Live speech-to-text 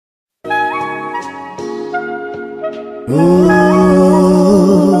Ooh,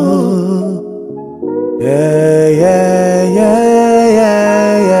 yeah, yeah, yeah,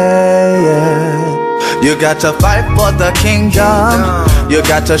 yeah, yeah, yeah. You got to fight for the kingdom. You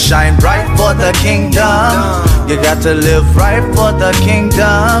got to shine bright for the kingdom. You got to live right for the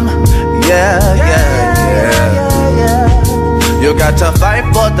kingdom. Yeah, yeah, yeah. You got to fight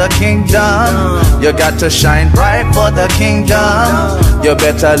for the kingdom. You got to shine bright for the kingdom. You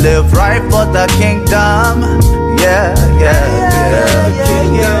better live right for the kingdom. Yeah, yeah,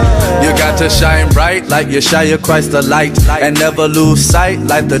 yeah, yeah. You got to shine bright like Yeshua Christ the light, and never lose sight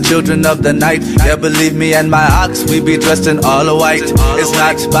like the children of the night. Yeah, believe me and my ox, we be dressed in all white. It's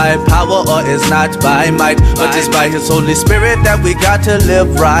not by power or it's not by might, but it's by His Holy Spirit that we got to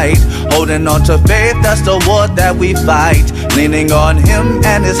live right. Holding on to faith, that's the war that we fight. Leaning on Him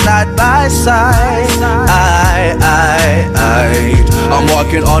and it's not by sight. I'm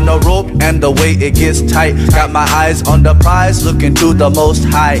walking on the rope and the way it gets tight. Got my eyes on the prize, looking to the Most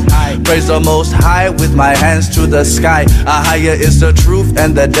High. Praise the Most High with my hands to the sky. Ahayah is the truth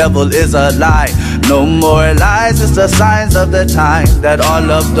and the devil is a lie. No more lies, it's the signs of the time that all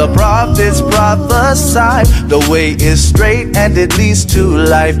of the prophets prophesy. The way is straight and it leads to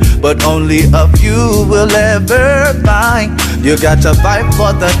life, but only a few will ever find. You got to fight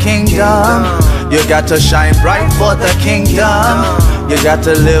for the kingdom. You got to shine bright for the kingdom. You got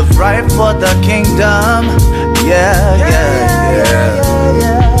to live right for the kingdom. Yeah, yeah,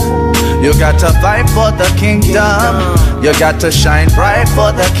 yeah. You got to fight for the kingdom. You got to shine bright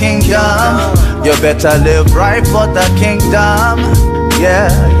for the kingdom. You better live right for the kingdom. Yeah,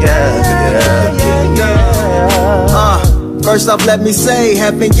 yeah, yeah, yeah. First off, let me say,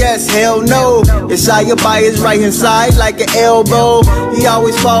 heaven yes, hell no. Yeshua by His right hand side like an elbow. He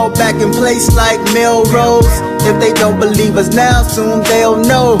always fall back in place like Melrose. If they don't believe us now, soon they'll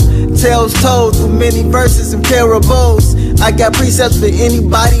know. Tales told through many verses and parables. I got precepts for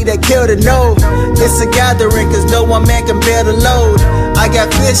anybody that care to know. It's a gathering cause no one man can bear the load. I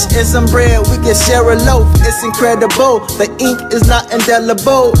got fish and some bread, we can share a loaf. It's incredible, the ink is not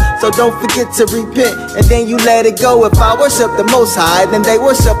indelible. So don't forget to repent and then you let it go. If I worship the Most High, then they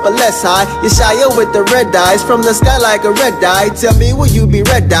worship a less high. Yeshua with the red eyes, from the sky like a red eye. Tell me, will you be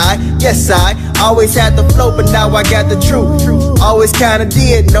red eye? Yes, I always had the flow, but now I got the truth. Always kinda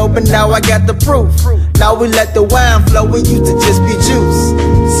did know, but now I got the proof. Now we let the wine flow, we used to just be juice.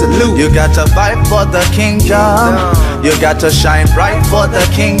 Salute. You got to fight for the kingdom. You got to shine bright for the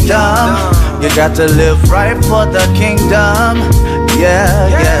kingdom. You got to live right for the kingdom. Yeah,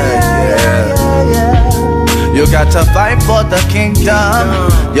 yeah, yeah. You got to fight for the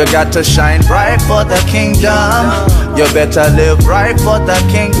kingdom. You got to shine bright for the kingdom. You better live right for the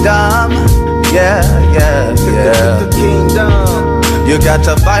kingdom. Yeah, yeah, yeah. You got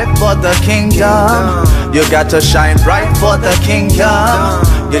to fight for the kingdom. You got to shine bright for the kingdom.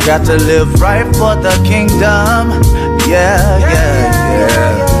 You got to live right for the kingdom. Yeah, yeah,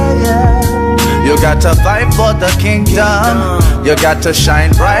 yeah. You got to fight for the kingdom. You got to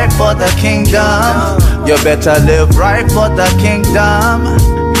shine bright for the kingdom. You better live right for the kingdom.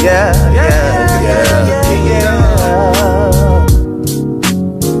 Yeah, yeah, yeah, yeah.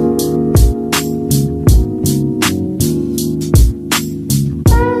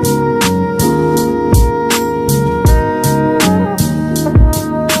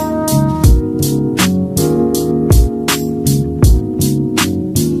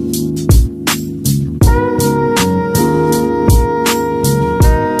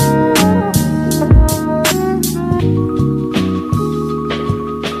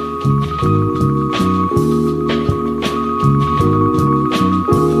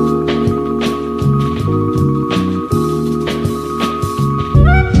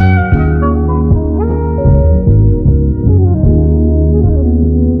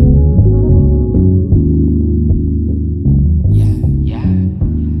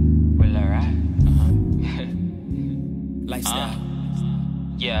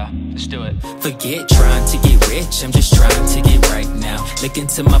 Forget trying to get rich, I'm just trying to get right now. Looking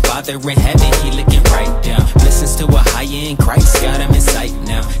to my Father in heaven, He looking right down. Blessings to Ahayah in Christ, got Him in sight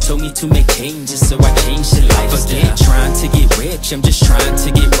now. Told me to make changes, so I changed your lifestyle. Forget trying to get rich, I'm just trying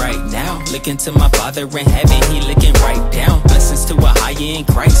to get right now. Looking to my Father in heaven, He looking right down. Blessings to Ahayah in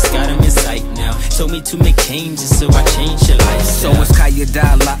Christ, got Him in sight now. Told me to make changes, so I changed your lifestyle. So it's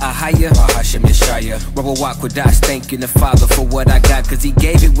Kayada La Ahayah, Hashem Yeshaya. Rawataza, thanking the Father for what I got, cause He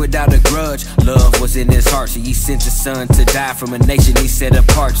gave it without a grudge. Love was in His heart, so He sent His Son to die from a nation He set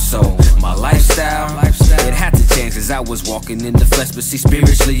apart. So my lifestyle, it had to change, cause I was walking in the flesh, but see,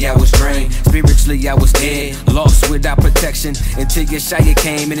 spiritually I was drained. Spiritually I was dead, lost without protection, until Yeshua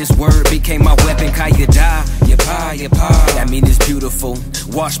came and His word became my weapon. Kayada, you That mean it's beautiful.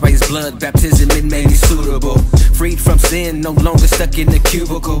 Washed by his blood, baptism, it made me suitable. Freed from sin, no longer stuck in the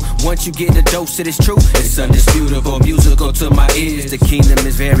cubicle. Once you get a dose of this truth, it's undisputable. Musical to my ears, the kingdom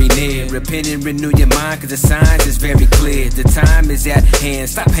is very near. Repent and renew your mind, cause the signs is very clear. The time is at hand,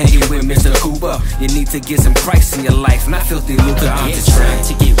 stop hanging with Mr. Cooper. You need to get some Christ in your life, not filthy lucre. I'm just trying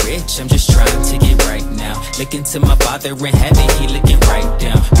to get rich, I'm just trying to get right now. Looking to my Father in heaven, he looking right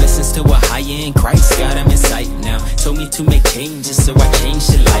down. Blessings to Ahayah in Christ, got him in sight now. Told me to make changes, so I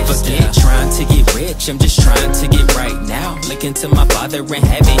changed your life. Forget trying to get rich, I'm just trying to get right now. Looking to my Father in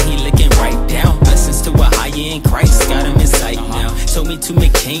heaven, he looking right down. Blessings to Ahayah in Christ, got him in sight now. Told me to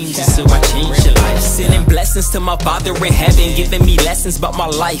make changes, so I changed your life. Sending blessings to my Father in heaven, giving me lessons about my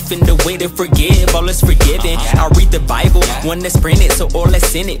life and the way to forgive. All is forgiven. I read the Bible, one that's printed, so all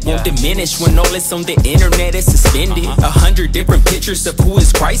that's in it won't diminish. When all that's on the internet is suspended. 100 different pictures of who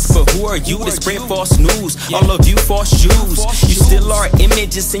is Christ, but who are you to spread false news? All of you false Jews, you still are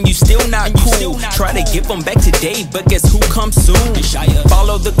images and you still not cool. Try to give them back today, but guess who comes soon?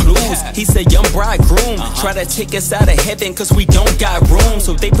 Follow the clues, he's a young bridegroom. Try to take us out of heaven cause we don't got room.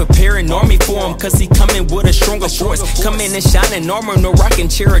 So they prepare an army for him cause he coming with a stronger force. Coming in shining armor, no rocking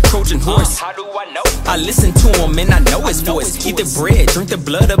chair, a Trojan horse. How do I know? I listen to him and I know his voice. Eat the bread, drink the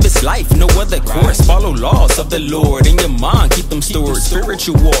blood of his life, no other course. Follow laws of the Lord in your mind, keep them stored.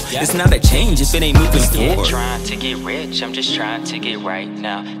 Spiritual war, it's not a change if it ain't moving forward. Trying to get rich, I'm just trying to get right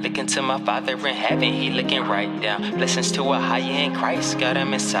now. Looking to my Father in heaven, he looking right down. Blessings to Ahayah in Christ, got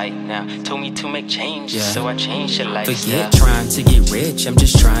him in sight now. Told me to make changes, so I changed your life. Forget trying to get rich, I'm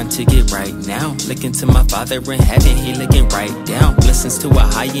just trying to get right now. Looking to my Father in heaven, he looking right down. Blessings to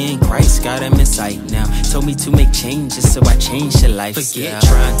Ahayah in Christ, got him in sight now. Told me to make changes, so I changed your life. Forget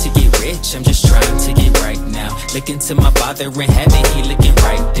trying to get rich, I'm just trying to get right now. Looking to my Father in heaven, he looking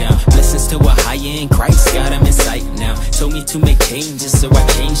right down. Blessings to Ahayah in Christ, got him in sight now. Told me to make changes, so I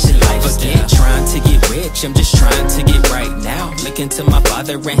changed your life. Forget trying to get rich, I'm just trying to get right now. Looking to my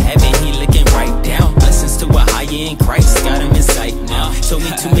Father in heaven, he looking right down. Blessings to Ahayah in Christ, got him in sight now. Told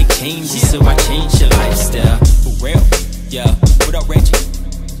me to make changes, so I changed your lifestyle. For real? Yeah. What up, Reggie?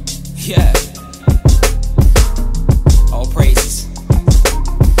 Yeah. All praises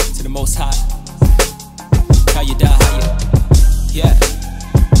to the Most High. How you die, how you? Yeah.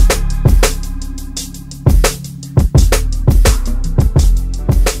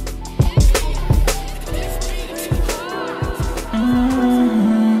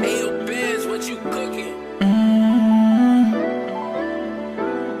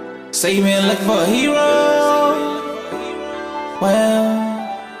 Say you been looking for a hero. Well,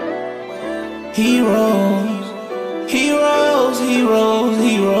 heroes, heroes, heroes,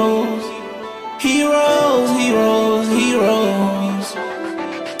 heroes, heroes, heroes, heroes.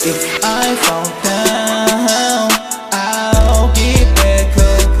 If I fall down, I'll get back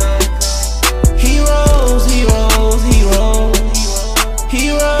up. Heroes, heroes, heroes,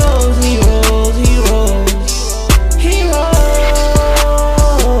 heroes, heroes, heroes, heroes.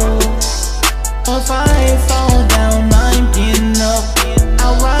 If I fall down, I'm getting up.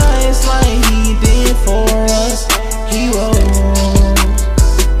 I'll rise like he did for us. Heroes.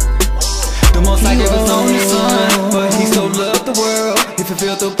 The Most High gave us only Son, but he so loved the world. He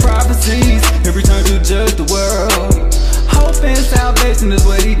fulfilled the prophecies and returned to judge the world. Hope and salvation is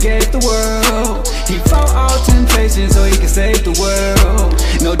what he gave the world. He fought all temptation so he could save the world.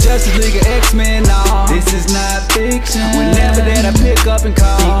 No Justice League or X-Men, no, this is not fiction. Whenever that I pick up and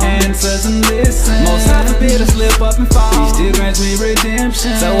call, he answers and listens. Most High forbid I slip up and fall, he still grants me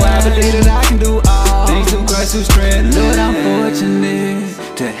redemption. So I believe that I can do all things through Christ who strengthens. Lord, I'm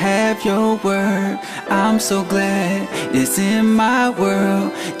fortunate to have your word. I'm so glad it's in my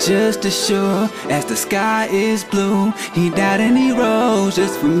world. Just as sure as the sky is blue, he died and he rose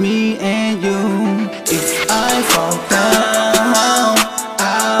just for me and you. If I fall down,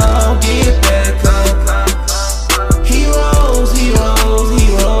 I'll get back up. Heroes, heroes,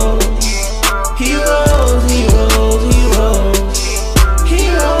 heroes, heroes, heroes, heroes,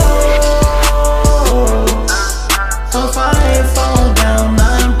 heroes. If I fall down,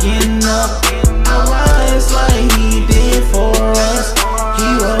 I'm getting up. I rise like he did for us.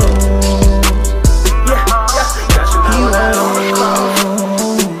 Heroes, heroes.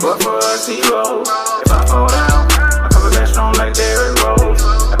 But for us heroes, if I fall down, I come back strong like Derrick Rose.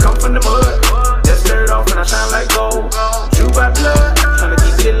 I come from the mud, just stirred off and I shine like gold. True by blood, trying to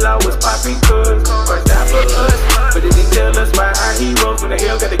keep it low, it's popping cuz Christ died for us, but it didn't tell us why our heroes when the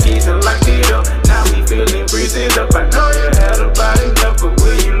hell got the keys and locked it up. Now we feeling breathing up. I know you had a body enough, but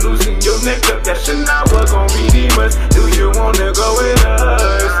will you loosen your neck up? Yasharahla gon' redeem us. Do you wanna go with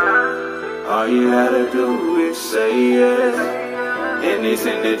us? All you gotta do is always say yes. Any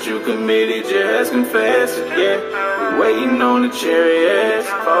sin that you committed, just confess it, yeah. Waiting on the cherry ass.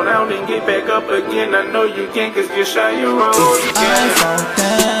 Fall down and get back up again. I know you can, cause you shot your road again. I fall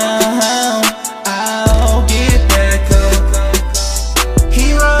down, I'll get back up.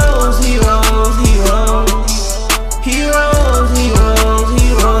 He rose, he rose, he rose. He rose, he rose,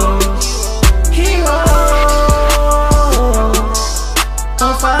 he rose. He rose.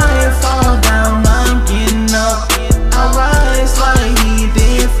 If I fall down, I'm getting up. I rise like he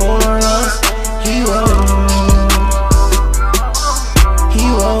did for us. He rose. He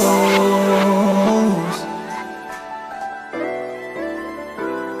rose.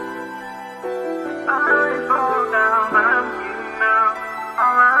 I fall down, I'm getting up. I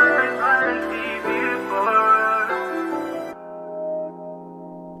rise like he did for us.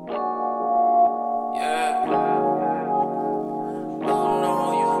 Yeah. Oh no,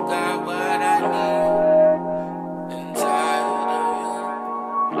 you got what I need inside of you.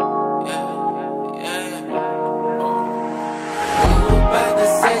 Yeah, yeah. You about the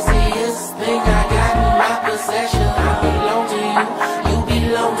sexiest thing I got in my possession. I belong to you, you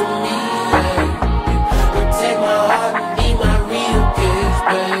belong to me. Protect my heart and be my real case,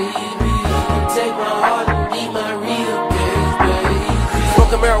 baby. Protect my heart and be my real case, baby.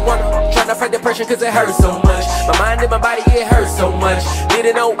 Smoking marijuana, trying to fight depression cause it hurts so much. My mind and my body, it hurts so much.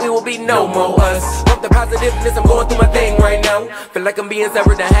 Didn't know it would be no more us. Hope the positiveness, I'm going through my thing right now. Feel like I'm being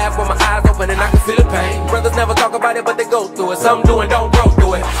severed in half with my eyes open and I can feel the pain. Brothers never talk about it, but they go through it. Some do and don't grow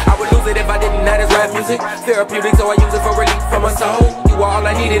through it. I would lose it if I didn't have this rap music. Therapeutic, so I use it for relief from my soul. You are all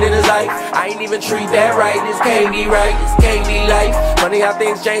I needed in this life. I ain't even treat that right. This can't be right, this can't be life. Funny how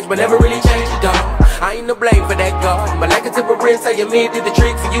things change, but never really change it, dog. I ain't to blame for that, God. Malak took a rinse, say your man did the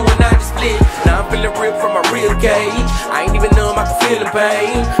trick for you and I just split. Now I'm feeling ripped from my real cage. I ain't even numb, I can feel the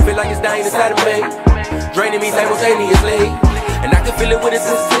pain. Feel like it's dying inside of me, draining me simultaneously. And I can feel it with its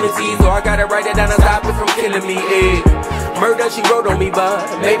sensitivity, so I gotta write it down and stop it from killing me, yeah. Murder, she wrote on me, but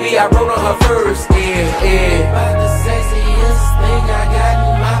maybe I wrote on her first, yeah, yeah. By the sexiest thing I got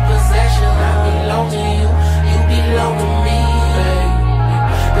in my possession, I belong to you, you belong to me, baby.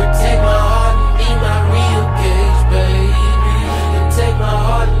 Protect my heart and be my real cage, baby. Protect my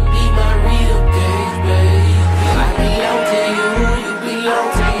heart and be my real cage, baby. I belong to you, you belong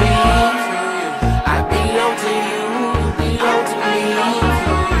to me. I belong to you, you belong to me.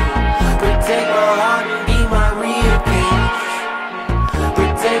 Protect my heart and be my real cage.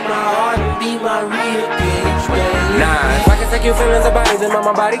 Protect my heart and be my real cage, baby. Nah, if I can take your feelings about it in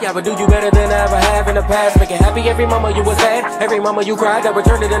my body, I would do you better than I ever have in the past. Make it happy every moment you was sad, every moment you cried, I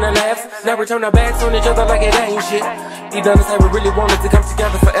returned it in a laugh. Never turn our backs on each other like it ain't shit. He done this, we really wanted to come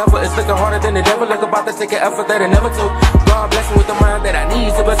together forever. It's looking harder than it ever look, about to take an effort that I never took. God bless me with the mind that I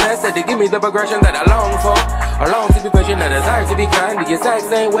need to possess, that to give me the progression that I long for. I long to be patient, I desire to be kind, the exact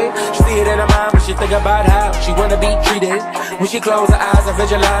same way. She see it in her mind, but she think about how she wanna be treated. When she close her eyes, I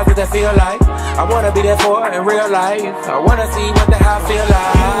visualize what that feel like. I wanna be there for her in real life. I wanna see what the hell feel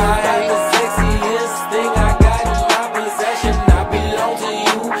like. You got the sexiest thing I got in my possession. I belong to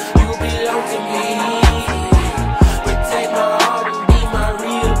you, you belong to me. Protect my heart and be my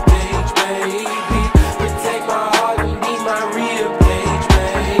real cage, baby. Protect my heart and be my real cage,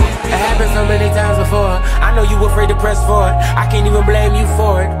 baby. It happened so many times before, I know you afraid to press forward. I can't even blame you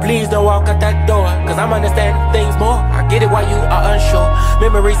for it. Please don't walk out that door, cause I'm understanding things more. I get it while you are unsure.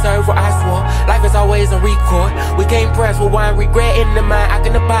 Memories serve where I swore. Life is always a record. We can't press with one regret in the mind. I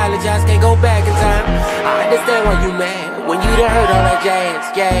can apologize, can't go back in time. I understand why you mad when you done heard all that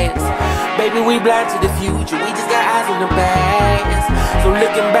jazz, jazz. Baby, we blind to the future, we just got eyes on the past. So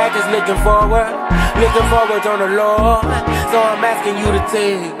looking back is looking forward on the Lord. So I'm asking you to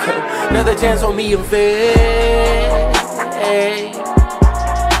take another chance on me and faith.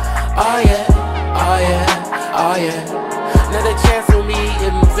 Oh yeah, oh yeah, oh yeah. Another chance on me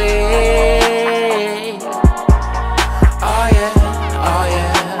and faith. Oh yeah, oh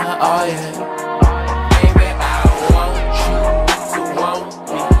yeah, oh yeah. Baby, I want you to want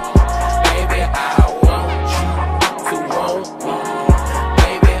me. Baby, I want you to want me.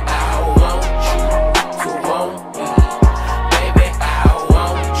 Baby, I want you to want me. Baby, I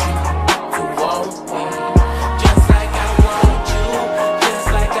want you to want me. Just like I want you, just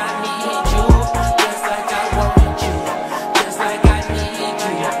like I need you, just like I want you, just like I need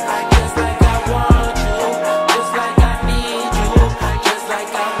you, just like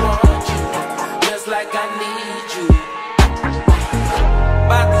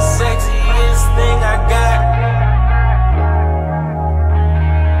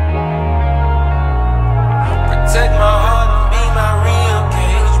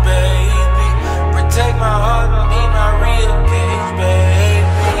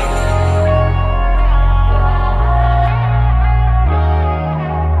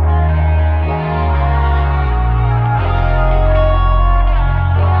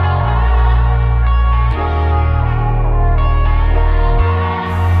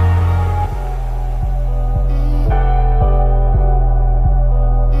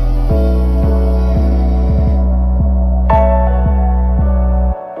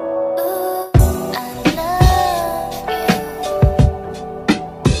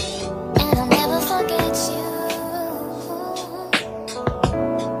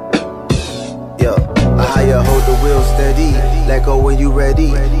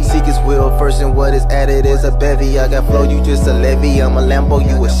Seek his will first, and what is added is a bevy. I got flow, you just a levy. I'm a Lambo,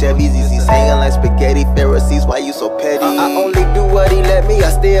 you a Chevy. ZZ's hanging like spaghetti. Pharisees, why you so petty? I only do what he let me.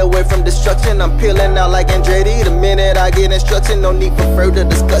 I stay away from destruction. I'm peeling out like Andretti. The minute I get instruction, no need for further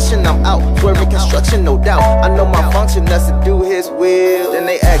discussion. I'm out swerving construction, no doubt. I know my function, that's to do his will. Then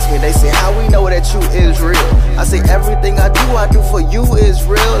they ask me, they say, how we know that you is real? I say, everything I do for you is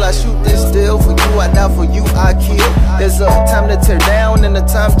real. I shoot this still for you, I die for you, I kill. There's a time to tear down and a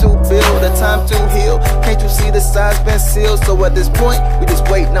time to build, a time to heal. Can't you see the sign's been sealed? So at this point, we just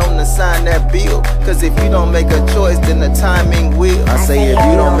waiting on to sign that bill. Cause if you don't make a choice, then the timing will. I say if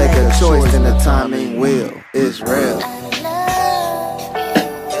you don't make a choice, then the timing will. It's real.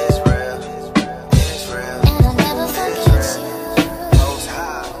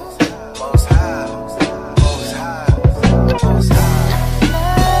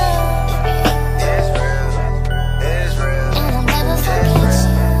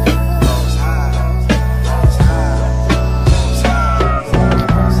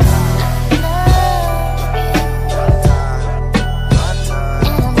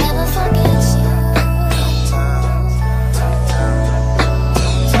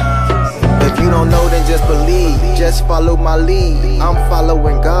 Just follow my lead, I'm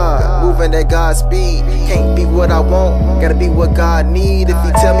following God, moving at God's speed. Can't be what I want, gotta be what God need. If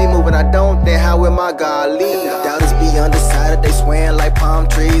he tell me move and I don't, then how will my God lead? Doubters be undecided, they swaying like palm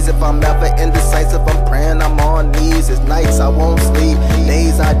trees. If I'm ever indecisive, I'm praying, I'm on knees. It's nights I won't sleep,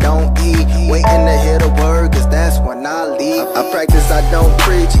 days I don't eat, waiting to hear the word, cause that's when I leave. I practice, I don't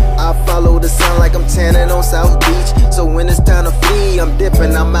preach, I follow the sun like I'm tanning on South Beach. So when it's time to flee, I'm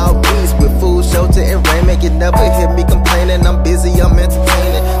dipping, I'm out east with food, shelter, and raiment. You never hear me complaining, I'm busy, I'm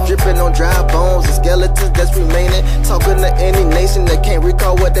entertaining. Dripping on dry bones and skeletons that's remaining. Talking to any nation that can't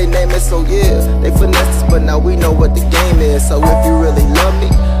recall what they name is. So yeah, they finesse us, but now we know what the game is. So if you really love me,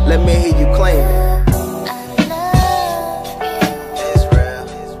 let me hear you claim it.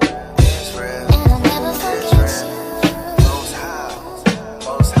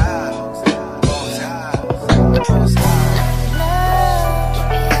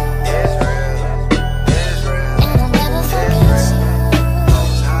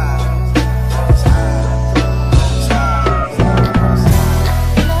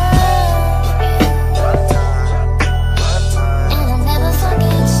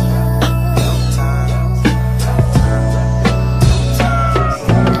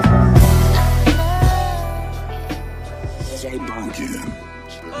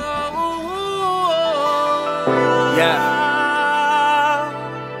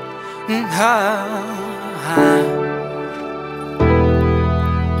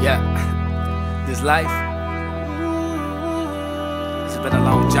 Yeah, this life, it's been a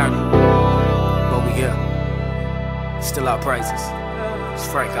long journey, but we here, still our praises. It's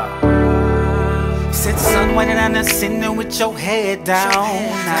Franko. Said son, why did I not sit there with your head down?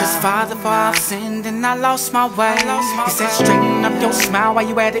 Cause Father, for I've sinned and I lost my way. He said straighten up your smile while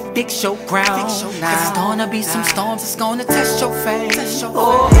you at it, fix your ground. Cause it's gonna be some storms, it's gonna test your faith.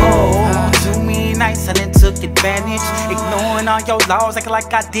 To me nice, I then took advantage, ignoring all your laws, acting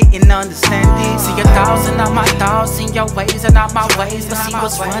like I didn't understand it. See your thoughts and not my thoughts, in your ways and not my ways. But see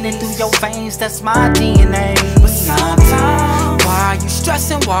what's running through your veins, that's my DNA. But sometimes, why are you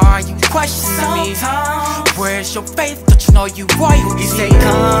stressing, why are you questioning me? Where's your faith? Don't you know you royalty? He say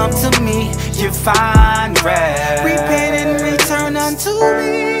come to me, you find rest. Repent and return unto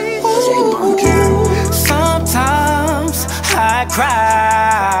me. Ooh, sometimes I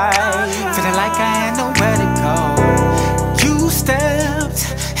cry, feeling like I had nowhere to go. You stepped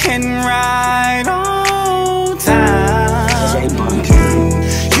in right on time.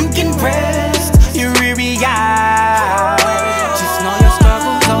 You can rest your weary eyes. Just know your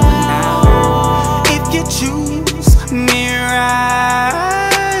struggle's over now. If you choose me right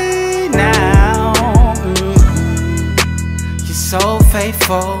now, you're so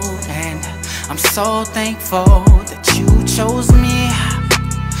faithful, and I'm so thankful that you chose me.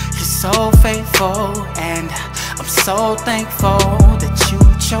 You're so faithful, and I'm so thankful that you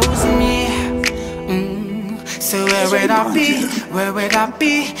chose me. So where would I be? Where would I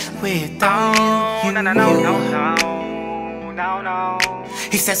be without you? No.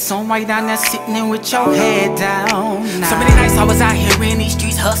 He said, son, why you down there sitting there with your head down? So many nights I was out here in these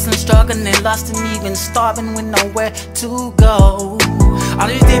streets, hustling, struggling, and lusting, even starving with nowhere to go. All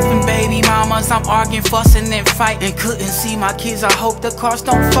these different baby mamas, I'm arguing, fussing, and fighting. Couldn't see my kids, I hope the cars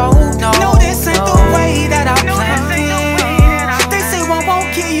don't fold. No, this ain't the way that I planned it. They say one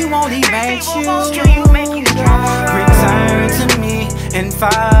won't kill you, only make you. Return to me and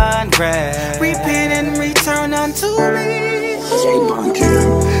find rest. Repent and return unto me.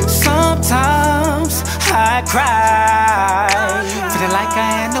 Sometimes I cry, feeling like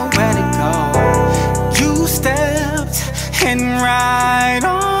I ain't nowhere to go. You stepped in right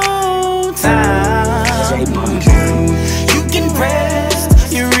on time. You can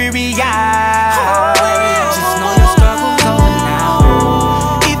rest your weary eyes. Just know your struggle's over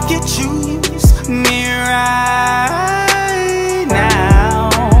now. If you choose me right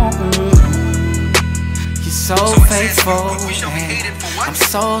now, you're so faithful. I'm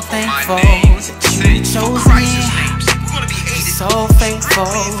so thankful that you chose me. You're so faithful,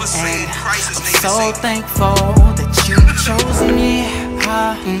 and I'm so thankful that you chose me.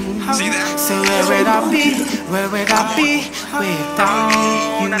 So where would I be? Where would I be without you?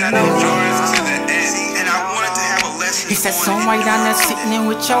 He said, "Son, why you down there sitting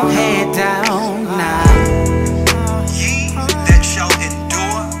with your head down now?" Ye that shall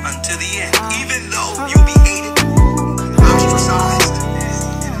endure unto the end, even though you be hated, ostracized,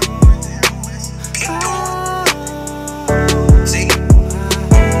 picked on. See,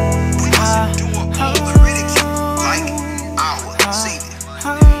 we must endure all the ridicule like our Savior.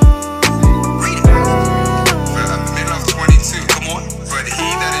 Read it. Middle of 22. Come on. But he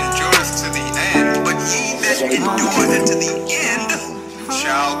that endures to the end, but ye that endure unto the end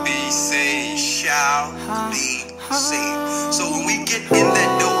shall be saved. Shall be saved. So when we get in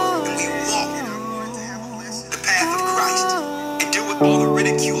that door and we walk the path of Christ and deal with all the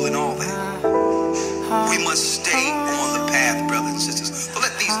ridicule and all that, we must stay on the path, brothers and sisters. Don't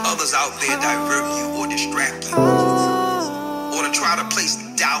let these others out there divert you or distract you, or to try to place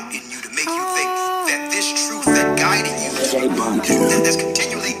doubt in you to make you think that this truth that guiding you, that's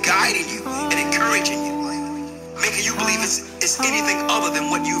continually guiding you and encouraging you, making you believe it's anything other than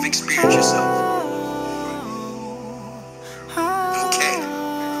what you've experienced yourself. Okay.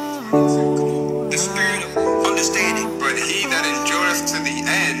 The spirit of understanding. But he that endureth to the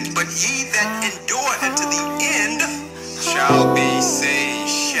end, but ye that endure unto the end shall be saved.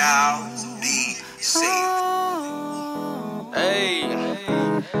 Shall be saved. Hey,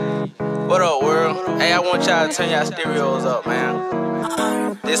 what up, world? Hey, I want y'all to turn y'all stereos up,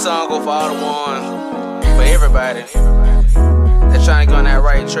 man. This song go for all the ones, for everybody that's trying to go on that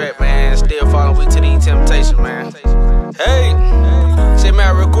right track, man. Still falling weak to these temptations, man. Hey, check me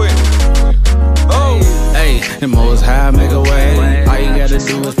out real quick. Oh, hey, the Most High make a way. All you gotta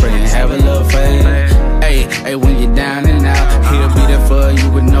do is pray and have a little faith. Hey, when you're down and out, he'll be there for you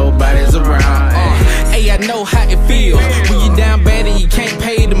when nobody's around. Hey, I know how it feels when you're down bad and you can't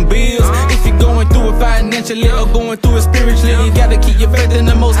pay them bills. If you're going through it financially or going through it spiritually, you gotta keep your faith in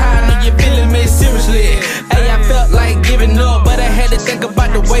the Most High. I know you're feeling me seriously. Hey, I felt like giving up, but I had to think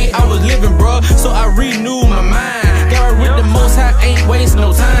about the way I was living, bro. So I renewed my mind. Got with the Most High, ain't wasting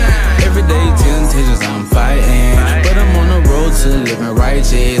no time. Everyday temptations I'm fighting, but I'm on the road to living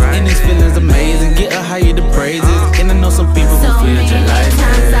righteous. And this feeling's amazing, get Ahayah the praises. And I know some people who feel just like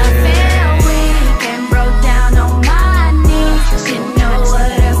times I felt weak and broke down on my knees. Didn't know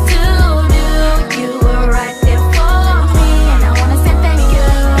what else to do. You were right there for me, and I wanna say thank you.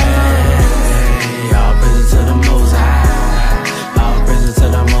 Hey, all praises to the Most High. All praises to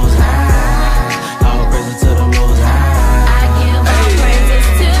the Most High. All praises to the Most High. I give all praises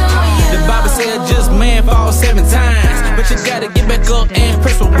to you. The Bible said just man falls 7 times, but you gotta get back up and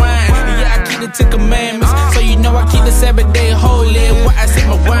press rewind. Yeah, I keep the 10 commandments, so you know I keep the Sabbath day holy. Why I sip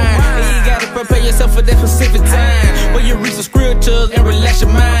my wine, and you gotta prepare yourself for that specific time where you reach the scriptures and relax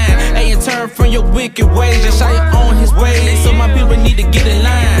your mind. Hey, and turn from your wicked ways and shy on his ways. So my people need to get in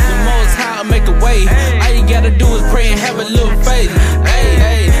line. The Most High will make a way. All you gotta do is pray and have a little faith.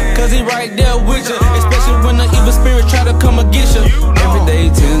 Hey, cause he right there with you, especially when the evil spirit try to come against you. Everyday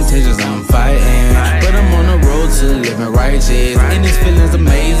temptations I'm fighting, but I'm on the road to living righteous. And this feeling's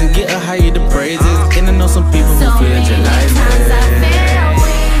amazing, get Ahayah the praises. And I know some people who feel just like me. Times I felt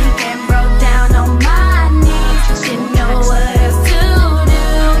weak and broke down on my knees. Didn't know what else to do.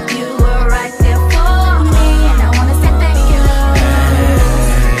 You were right there for me, and I wanna say thank you.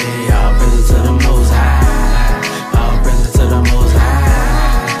 Hey, all praises to the Most High. All praises to the Most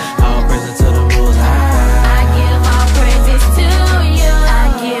High. All praises to the Most High. I give all praises to you. I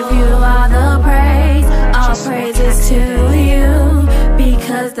give you all the praise. All praises to you,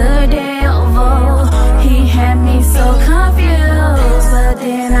 because the devil, he had me so confused. But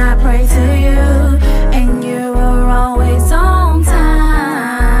then I prayed to you, and you were always on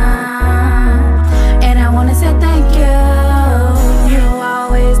time. And I wanna say thank you. You were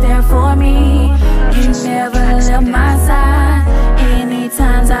always there for me. You never left my side. Any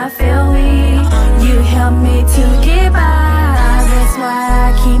times I feel weak, you helped me to get by. That's why I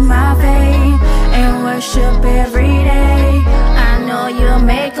keep my faith and worship every day.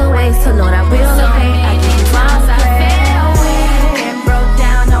 make a way, so Lord, I will obey. I give you all the praise. And broke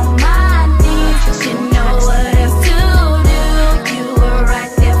down on my knees, didn't know what else to do. You were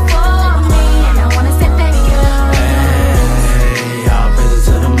right there for me, and I wanna say thank you. Hey, all praises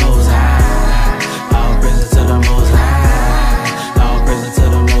to the Most High. All praises to the Most High. All praises to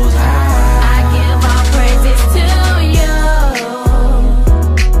the Most High. I give all praises to you.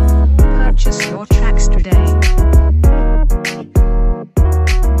 Purchase your tracks today.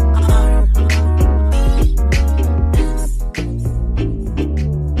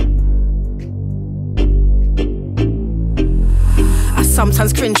 I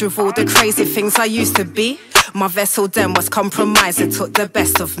sometimes cringe with all the crazy things I used to be. My vessel then was compromised, it took the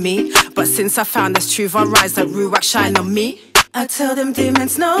best of me. But since I found this truth, I rise, that Reuel shine on me. I tell them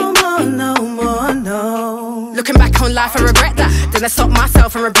demons no more, no more, no. Looking back on life, I regret that. Then I stop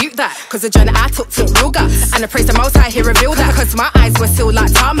myself and rebuke that. Cause the journey I took real guts. And I praise the Most High, he revealed that. Cause my eyes were still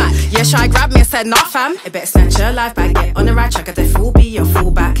like tarmac. Yeah, Shai grabbed me and said, nah fam, it better snatch your life back. Get on the right track, I death will be your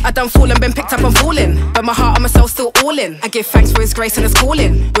fallback. I done fall and been picked up and falling, but my heart and my soul still all in. I give thanks for his grace and his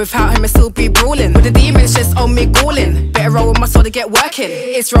calling. Without him I still be brawling. With the demons just on me galling. Better roll with my soul to get working.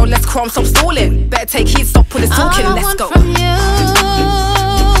 Israel, let's chrome, stop stalling. Better take heed, stop pulling talking, let's go. From you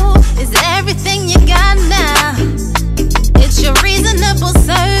is everything you got now. It's your reasonable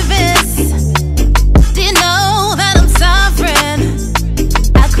service. Do you know that I'm sovereign?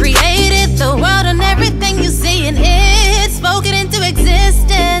 I created the world and everything you see in it, spoken into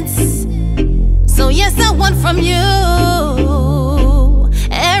existence. So yes, I want from you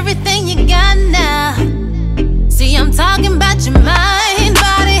everything you got now. See, I'm talking about your mind,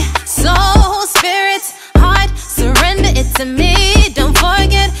 body, soul, spirit, heart. Surrender it to me. Don't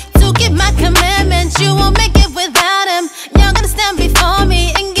forget to keep my commandments. You won't make it without him. You're gonna stand before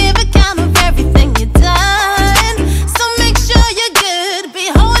me and give account of everything you've done. So make sure you're good. Be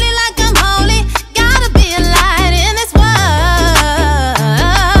holy like I'm holy. Gotta be a light in this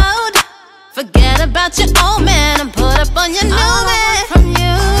world. Forget about your old man and put up on your new man. From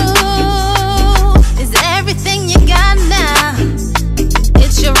you is everything you got now.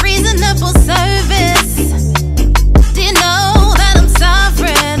 It's your reasonable service. Do you know that I'm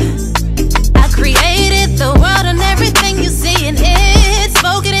sovereign? I created the world and everything you see in it,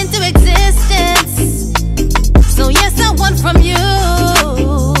 spoken into existence. So yes, I want from you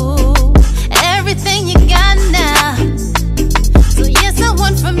everything you got now. So yes, I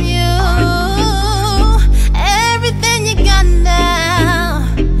want from you everything you got now.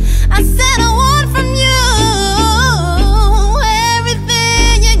 I said I want from you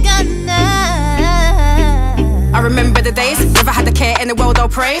everything you got now. I remember the days, never had a care in the world, I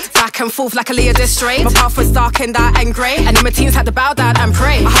prayed. Back and forth like a Leah straight. My path was darkened out and grey, and in my teens had to bow down and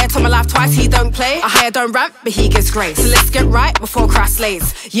pray. Ahayah told my life twice, he don't play. Ahayah don't rap, but he gives grace. So let's get right before Christ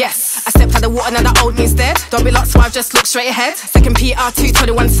lays. Yes, I stepped out the water, now the old me's dead. Don't be lost, so I've just looked straight ahead. 2 Peter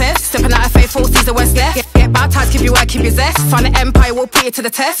 2:21 says, stepping out of faith, all season what's left. Get baptized, keep your word, keep your zest. Find the empire, we'll put you to the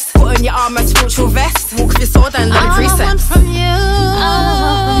test. Put on your armor, spiritual vest. Walk with your sword and learn precepts. All I want from you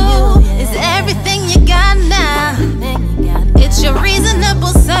is everything you got now. It's your reasonable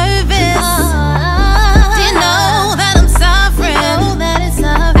service. Do you know that I'm sovereign?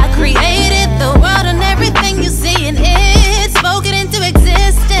 I created the world and everything you see in it, spoken into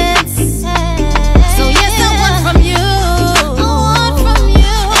existence. So yes, I want from you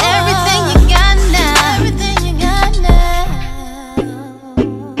everything you got now. Everything you got now.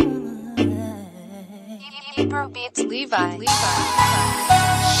 Hebrew Beats Levi.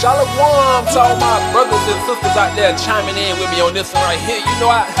 Shalom to all my brothers and sisters out there chiming in with me on this one right here. You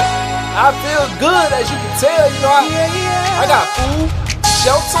know, I feel good, as you can tell. You know, I got food,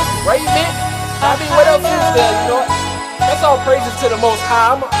 shelter, raiment. I mean, what else is there? You know, that's all praises to the Most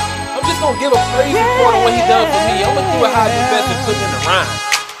High. I'm just gonna give a praise report on what he done for me. I'm gonna do it how I do best and put it in the rhyme.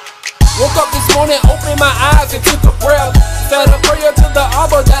 Woke up this morning, opened my eyes and took a breath. Said a prayer to the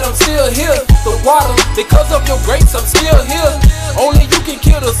Abba that I'm still here. The water, because of your grace, I'm still here. Only you can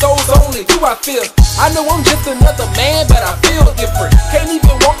kill the souls, only you I feel. I know I'm just another man, but I feel different. Can't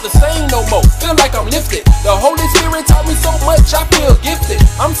even walk the same no more, feel like I'm lifted. The Holy Spirit taught me so much, I feel gifted.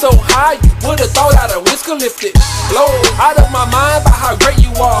 I'm so high, you would've thought I'd a whisker lifted. Blow out of my mind by how great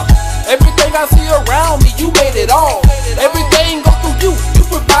you are. Everything I see around me, you made it all. Everything go through you, you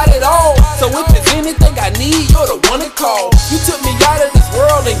provide it all. So if there's anything I need, you're the one to call. You took me out of this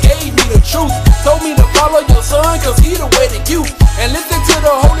world and gave me the truth. Told me to follow your son, cause he the way to you. And listen to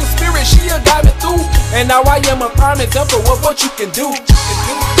the Holy Spirit, she'll guide me through. And now I am a prime example of what you can do.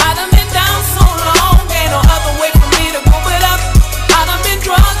 I done been down so long, ain't no other way for me to go it up. I done been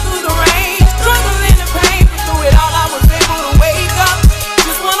drawn through the rain, struggling in pain, but through it all I was able to wake up.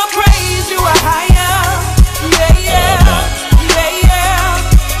 Just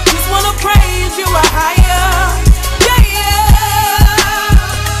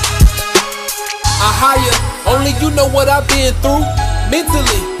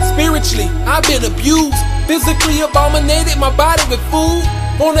Spiritually, I've been abused. Physically abominated my body with food.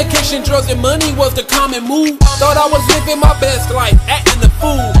 Fornication, drugs, and money was the common move. Thought I was living my best life, acting a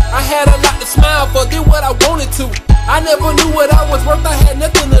fool. I had a lot to smile for, did what I wanted to. I never knew what I was worth, I had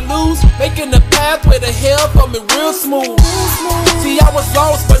nothing to lose. Making the pathway to hell for me real smooth. See, I was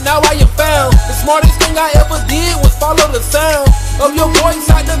lost, but now I am found. The smartest thing I ever did was follow the sound of your voice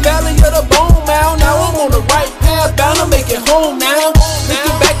out the valley of the bone mound. Now I'm on the right path, bound to make it home now.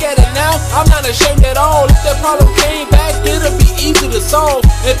 Looking back at it now, I'm not ashamed at all. If that problem came back, it'll be easy to solve.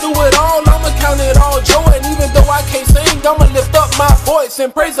 And through it all, I'ma count it all joy. And even though I can't sing, I'ma lift up my voice and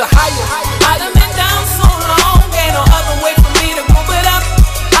praise the higher. I done been down so long, ain't no other way for me to move it up.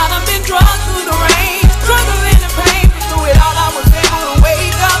 I done been drugged through the rain, struggling in pain. Through it all, I was able to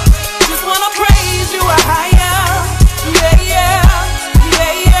wake up. Just wanna praise you, Ahayah. Yeah, yeah,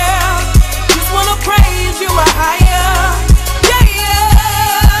 yeah, yeah. Just wanna praise you, Ahayah. Yeah, yeah.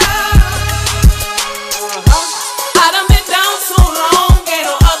 I done been down so long, ain't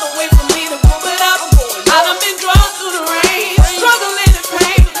no other way for me to move it up. I done been drugged through the rain, struggling in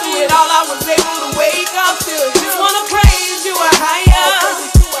pain. Through it all, I was able to wake up. Just wanna praise you, Ahayah.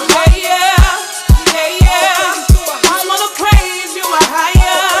 Yeah, yeah, yeah, yeah. Just wanna praise you,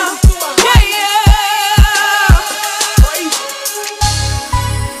 Ahayah. Yeah, yeah.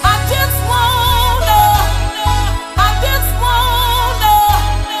 I just wanna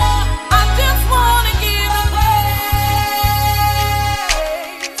give you praise.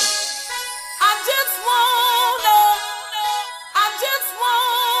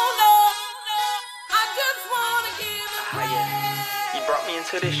 I just wanna give you Ahayah, you brought me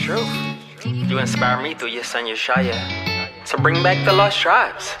into this truth. You inspire me through your son Yeshaya to bring back the lost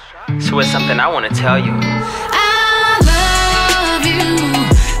tribes. So it's something I want to tell you. I love you,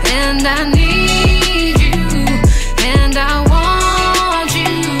 and I need you, and I want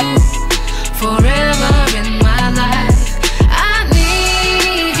you forever in my life. I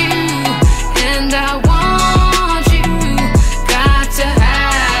need you, and I want you, got to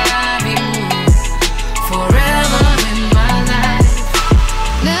have you forever in my life.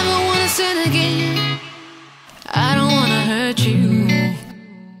 Never wanna sin again, I don't wanna hurt you.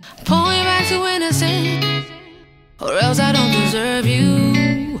 Pull me back to innocence, or else I don't deserve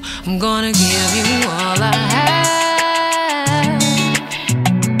you. I'm gonna give you all I have.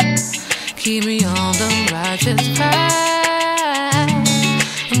 Keep me on the righteous path.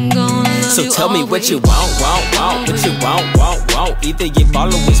 I'm gonna love So you tell me what you always. want, what you want. Either you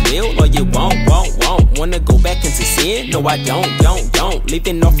follow his will or you won't. Wanna go back into sin? No, I don't.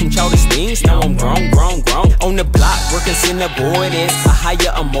 Living off from childish things, now I'm grown. On the block, working sin avoidance.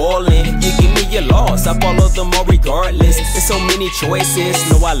 Ahayah, I'm all in. You give me your laws, I follow them all regardless. There's so many choices.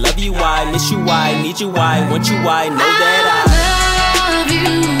 No, I love you, I miss you, I need you, I want you, I know that I love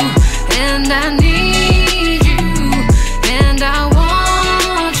you, and I need you, and I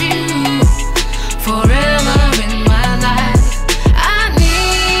want you forever in my life. I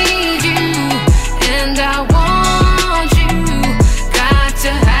need you, and I want you, got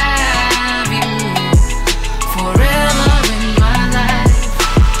to have you forever in my life.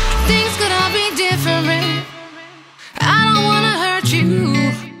 Things could all be different, I don't wanna hurt you.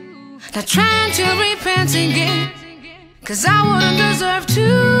 Not trying to repent again, 'cause I wouldn't deserve to.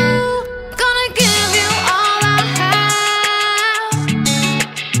 Gonna give you all I have.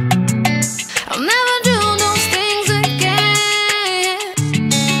 I'll never do those things again.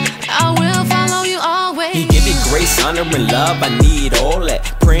 I will follow you always. He give me grace, honor, and love. I need all that.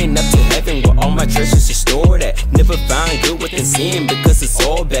 Praying up to heaven where all my treasures are stored at. Never found good within sin because it's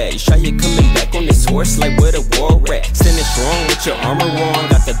all bad. Yeshaya coming back on this horse like where the war at. Standing strong with your armor on,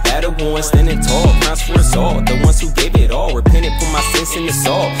 got the battle worn, standing tall. Crowns for us all, the ones who gave it all. Repented for my sins and it's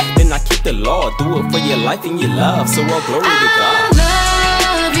all. Then I keep the law, do it for your life and your love. So all glory to God. I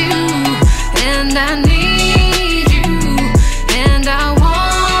love you, and I need you, and I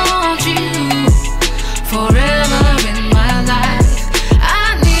want you forever in my life.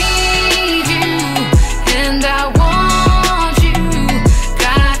 I need you, and I want you,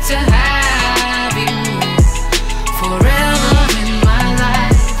 got to have you forever in my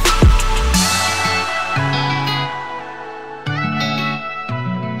life.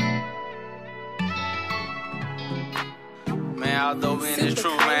 Man, although we in this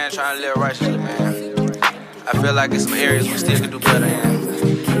truth, man, trying to live righteously, man, I feel like in some areas we still can do better in.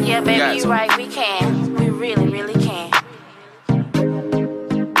 Yeah, baby, you right, we can. We really, really can.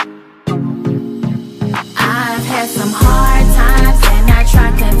 I've had some hard times and I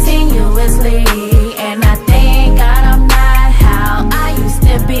try continuously, and I thank God I'm not how I used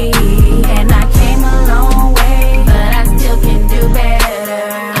to be. And I came a long way, but I still can do better.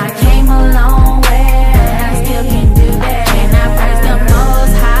 I came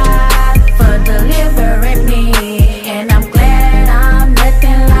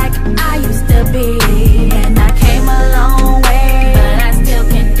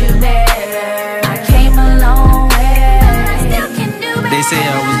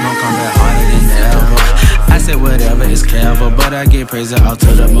I give praise all to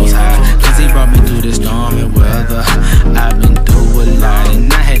the Most High, cause he brought me through this storm and weather. I've been through a lot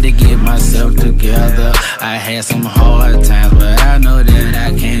and I had to get myself together. I had some hard times, but I know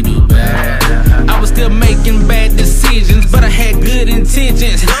that I can do better. I was still making bad decisions, but I had good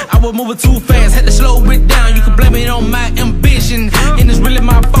intentions. I was moving too fast, had to slow it down. You can blame it on my ambition, and it's really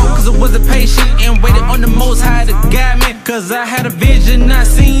my fault, cause I wasn't patient and waited on the Most High to guide me. Cause I had a vision I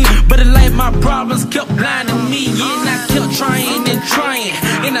seen, but in life my problems kept blinding me. And I kept trying and trying,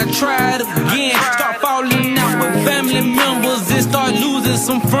 and I tried again. Start falling out with family members and start losing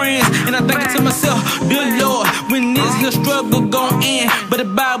some friends. And I thinking to myself, dear Lord, when this here struggle gon' end? But the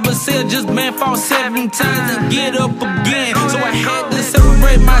Bible said just man fall 7 times and get up again. So I had to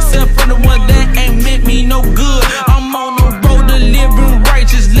separate myself from the one that ain't meant me no good. I'm on the road to living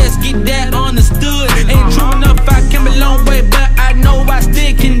righteous, let's get that understood. Ain't true enough, I came a long way, but I know I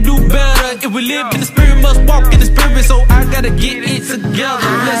still can do better. If we live in the spirit, must walk in the spirit, so I gotta get it together.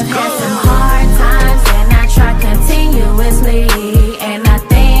 Let's go. I had some hard times and I try continuously, and I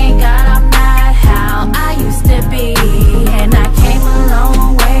thank God I'm not how I used to be. And I came a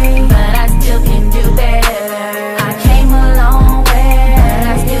long way, but I still can do better. I came a long way, but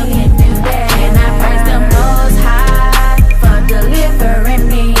I still can do better. And I praise the Most High for delivering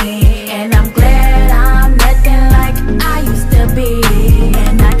me, and I'm glad I'm nothing like I used to be.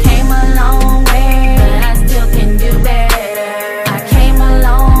 And I came a long way, but I still can do better. I came a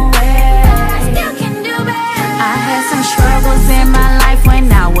long way, but I still can do better. I had some struggles in my life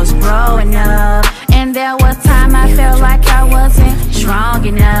when I was growing up, and there was time I felt like I wasn't strong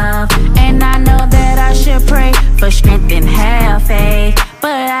enough. And I know that I should pray for strength and have faith,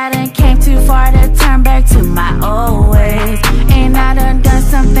 but I done came too far to turn back to my old ways. And I done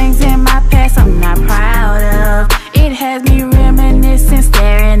some things in my past I'm not proud of. It has me reminiscing,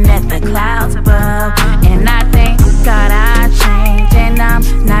 staring at the clouds above. And I thank God I changed, and I'm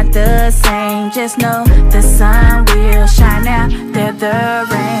not the same. Just know the sun will shine after the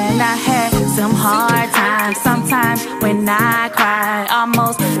rain. I had some hard times, sometimes when I cried,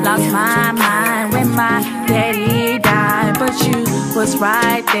 almost lost my mind when my daddy died. But you was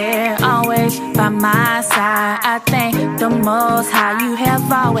right there, always by my side. I thank the Most High, you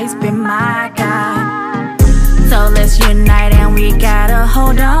have always been my God. So let's unite and we gotta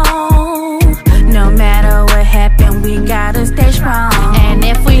hold on. No matter what happened, we gotta stay strong. And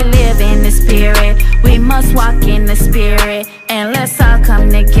if we live in the spirit, we must walk in the spirit. And let's all come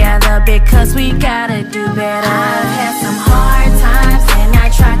together, because we gotta do better. I had some hard times and I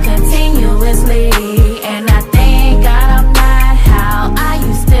try continuously, and I thank God I'm not how I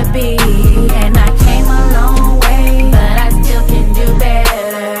used to be. And I came a long way, but I still can do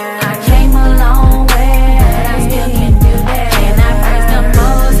better. I came a long way, but I still can do better. And I praise the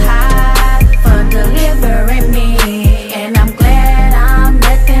Most High for delivering me, and I'm glad I'm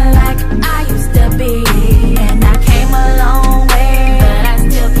nothing like I used to be. And I came a long way, but I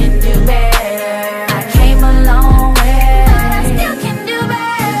still can do better. I came a long way, but I still can do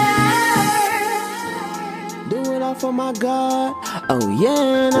better. Do it all for my God. Oh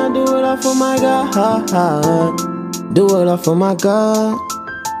yeah, and I do it all for my God. Do it all for my God.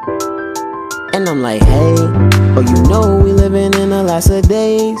 And I'm like, hey, oh, you know we living in the last of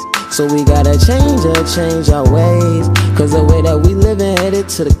days, so we gotta change our ways. Cause the way that we living headed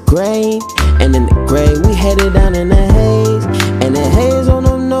to the grave, and in the grave we headed down in the haze. And the haze, oh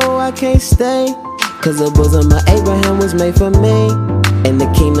no, I can't stay. Cause the bosom of Abraham was made for me. In the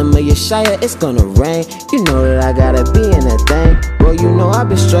kingdom of Yeshua, it's gonna rain. You know that I gotta be in that thing. Bro, you know I've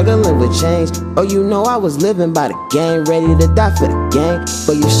been struggling with change. Oh, you know I was living by the game, ready to die for the gang.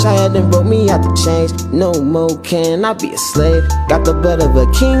 But Yeshua done broke me out the chains. No more can I be a slave. Got the blood of a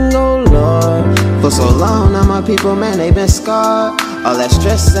king, oh Lord. For so long now my people, man, they been scarred. All that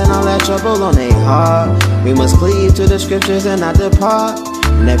stress and all that trouble on their heart. We must cleave to the scriptures and not depart.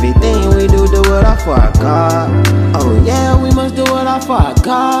 And everything we do it all for our God. Oh yeah, we must do it all for our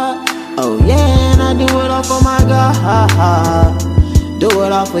God. Oh yeah, and I do it all for my God. Do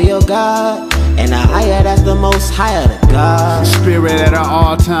it all for your God. And Ahayah, that's the most higher to God. Spirit at an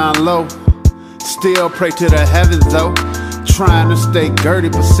all-time low. Still pray to the heavens though. Trying to stay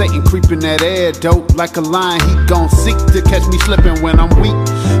girded, but Satan creeping that air dope. Like a lion, he gon' seek to catch me slipping when I'm weak.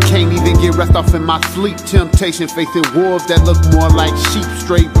 Can't even get rest off in my sleep. Temptation facing wolves that look more like sheep.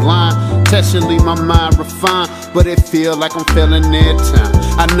 Straight blind, intentionally my mind refined, but it feel like I'm failing every time.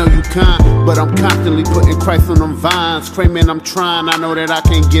 I know you kind, but I'm constantly putting Christ on them vines. Claiming I'm trying, I know that I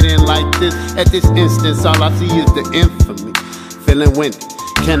can't get in like this. At this instance, all I see is the infamy. Feeling winded,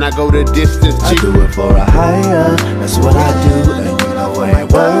 can I go the distance? I do it for Ahayah, that's what I do. And you know I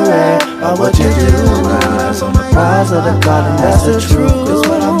ain't worried about what you do. My eyes on the prize of the God, and that's the truth. Cause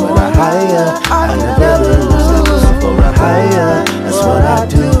when I'm with Ahayah, I never lose. I'm looking for Ahayah, that's what I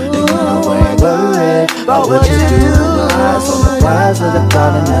do. And you know I ain't worried about what you do. My eyes on the prize of the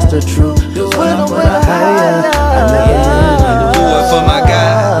God, and that's the truth. Cause when I'm with Ahayah, I never lose. Do it for my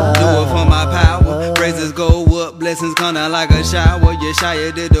God, do it for my power. Praises go up, blessings kinda like a shower.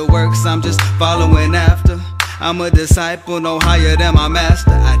 Yeshaya did the works, I'm just following after. I'm a disciple, no higher than my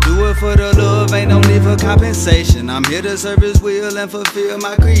master. I do it for the love, ain't no need for compensation. I'm here to serve his will and fulfill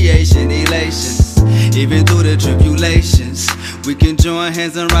my creation, elations. Even through the tribulations, we can join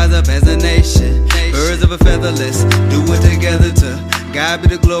hands and rise up as a nation. Birds of a feather, let's do it together to God be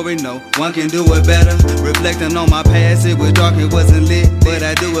the glory, no one can do it better. Reflecting on my past, it was dark, it wasn't lit. But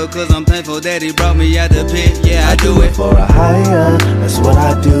I do it cause I'm thankful that he brought me out the pit. Yeah, I do it for Ahayah, that's what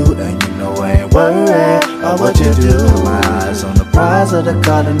I do. And you know I ain't worried about what you do. My eyes on the prize of the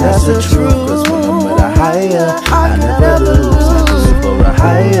God, and that's the truth. Cause when I'm with Ahayah, I never lose. I do it for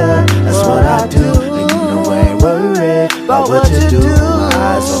Ahayah, that's what I do. And you know I ain't worried about what you do.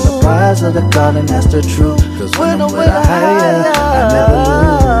 My eyes on the prize of the God, and that's the truth. Cause when I'm with Ahayah, I never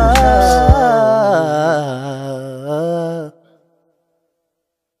lose.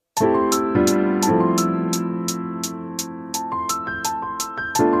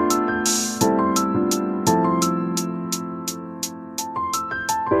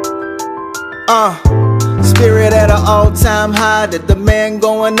 Spirit at an all-time high, the demand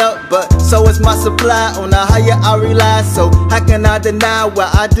going up, but so is my supply. On Ahayah I rely, so how can I deny why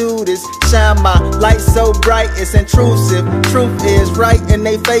I do this? Shine my light so bright, it's intrusive. Truth is right in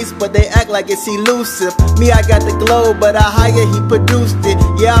they face, but they act like it's elusive. Me, I got the glow, but Ahayah, he produced it.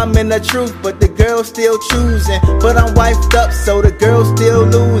 Yeah, I'm in the truth, but the girl's still choosing. But I'm wifed up, so the girl's still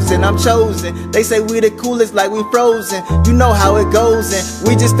losing. I'm chosen. They say we the coolest, like we frozen. You know how it goes, and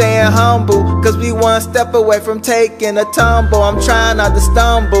we just staying humble, cause we one step away from taking a tumble. I'm trying not to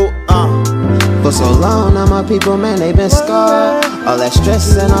stumble. For so long now my people, man, they been scarred. All that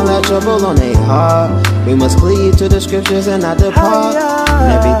stress and all that trouble on their heart. We must cleave to the scriptures and not depart.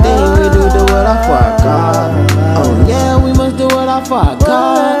 And everything we do it all for our God. Oh yeah, we must do it all for our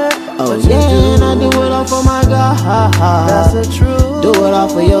God. Oh yeah, and I do it all for my God. That's the truth. Do it all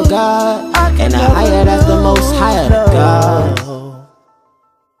for your God. And Ahayah, that's the most higher God.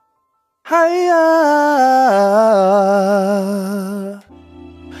 Ahayah,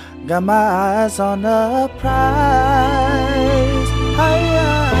 got my eyes on the prize.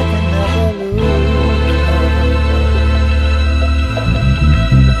 Ahayah, I can never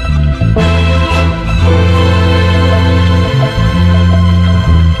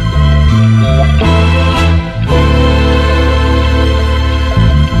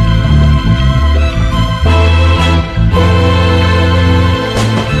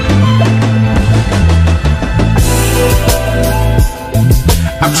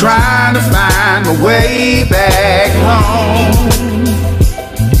I'm trying to find my way back home.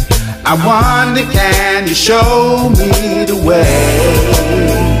 I wonder, can you show me the way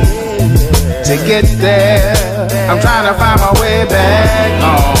to get there? I'm trying to find my way back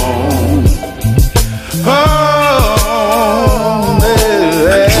home.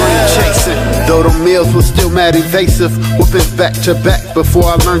 Though the meals were still mad evasive, whooping back to back before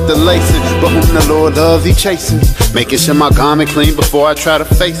I learned the lacing. But whom the Lord loves, he chasing, making sure my garment clean before I try to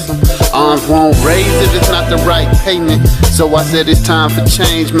face him. Arms won't raise if it's not the right payment. So I said it's time for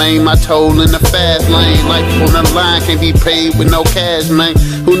change, man. My toll in the fast lane, life on the line can't be paid with no cash, man.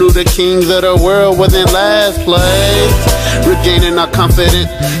 Who knew the kings of the world was in last place? Regaining our confidence,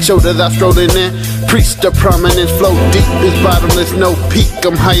 shoulders I strolling in. Preach the prominence, flow deep, it's bottomless, no peak.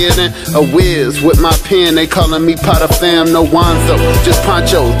 I'm higher than a whiz with my pen. They calling me Potter fam, no Wanzo, just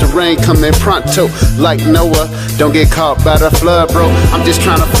ponchos. The rain coming pronto, like Noah. Don't get caught by the flood, bro. I'm just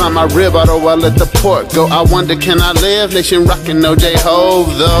trying to find my rib, although I let the port go. I wonder, can I live? Nation rockin', no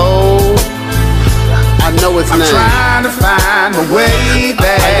J-Hove, though. I know it's name. I'm trying to find my way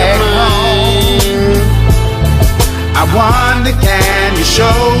back home. I wonder, can you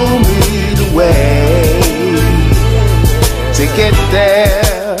show me the way to get there?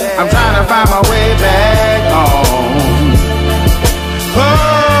 I'm trying to find my way back home.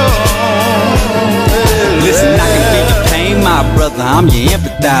 Listen, I can feel your pain, my brother, I'm your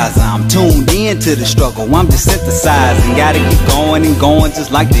empathizer. I'm tuned in to the struggle, I'm just synthesizing. Gotta keep going and going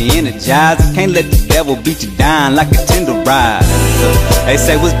just like the Energizer. Can't let the devil beat you down like a tenderizer. They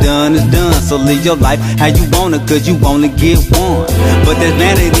say what's done is done, so live your life how you want it, cause you only get one. But that's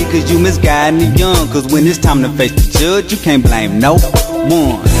vanity, cause you misguiding the young. Cause when it's time to face the judge, you can't blame no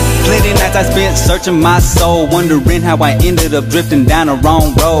one. Plenty nights I spent searching my soul, wondering how I ended up drifting down the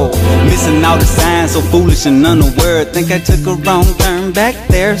wrong road. Missing all the signs, so foolish and unaware. Think I took a wrong turn back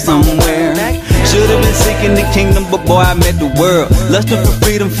there somewhere. Should've been seeking the kingdom, but boy, I met the world. Lusting for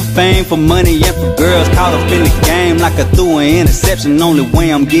freedom, for fame, for money, and for girls. Caught up in the game like I threw an interception. Only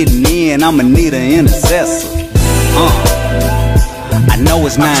way I'm getting in, I'ma need an intercessor. I know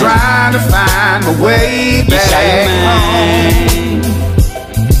it's not. I'm trying to find my way back home.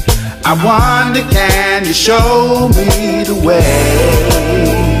 I wonder, can you show me the way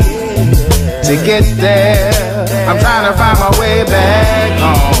to get there? I'm trying to find my way back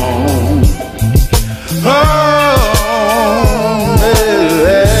home. Oh,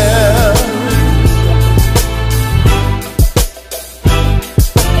 yeah.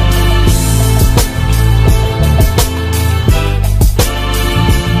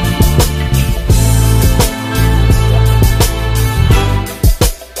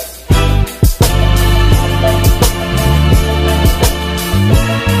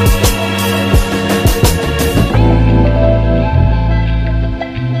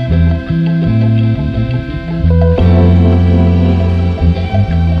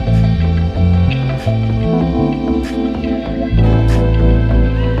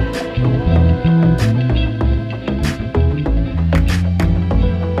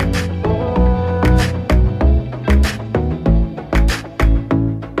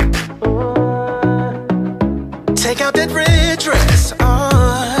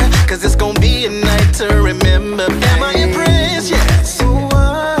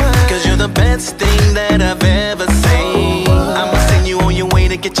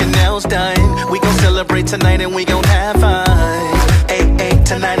 Tonight and we gon' have fun. Ay,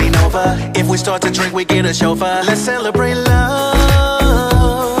 tonight ain't over. If we start to drink, we get a chauffeur. Let's celebrate love.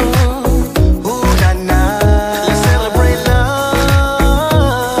 Ooh, nah, nah. Let's celebrate love.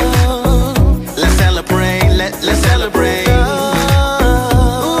 Let's celebrate, let's celebrate. Ooh,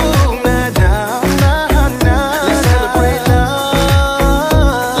 nah, nah, nah, nah. Let's celebrate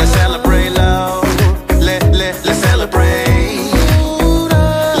love. Let's celebrate love. Let's celebrate.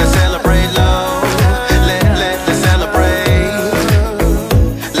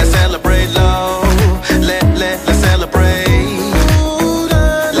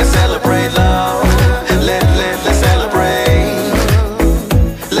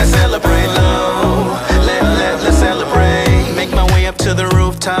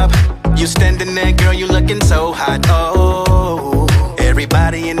 You standing there, girl, you looking so hot. Oh,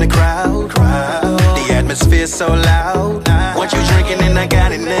 everybody in the crowd. The atmosphere's so loud. What you drinking and I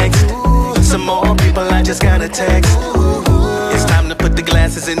got it next. Some more people, I just got a text. It's time to put the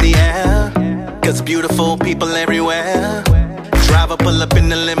glasses in the air, 'cause beautiful people everywhere. Driver pull up in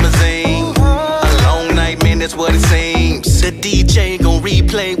the limousine. A long night, man, that's what it seems. The DJ gon'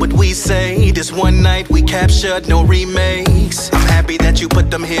 replay what we say. This one night we captured, no remakes. I'm happy that you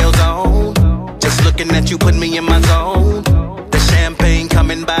put them heels on. Just looking at you put me in my zone. The champagne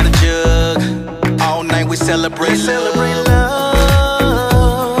coming by the jug. All night we celebrate love.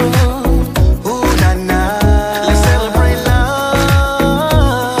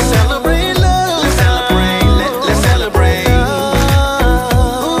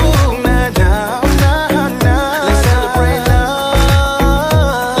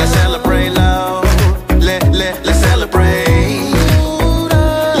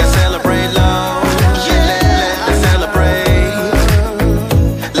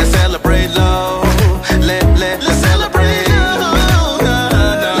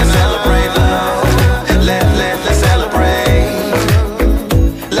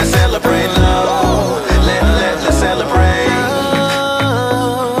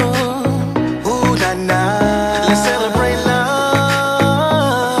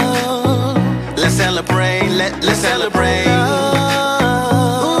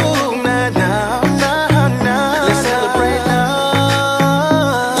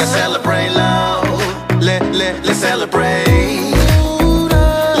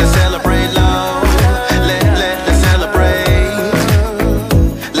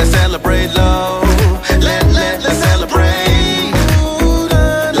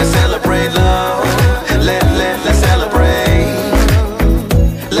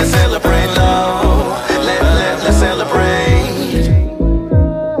 Celebrate.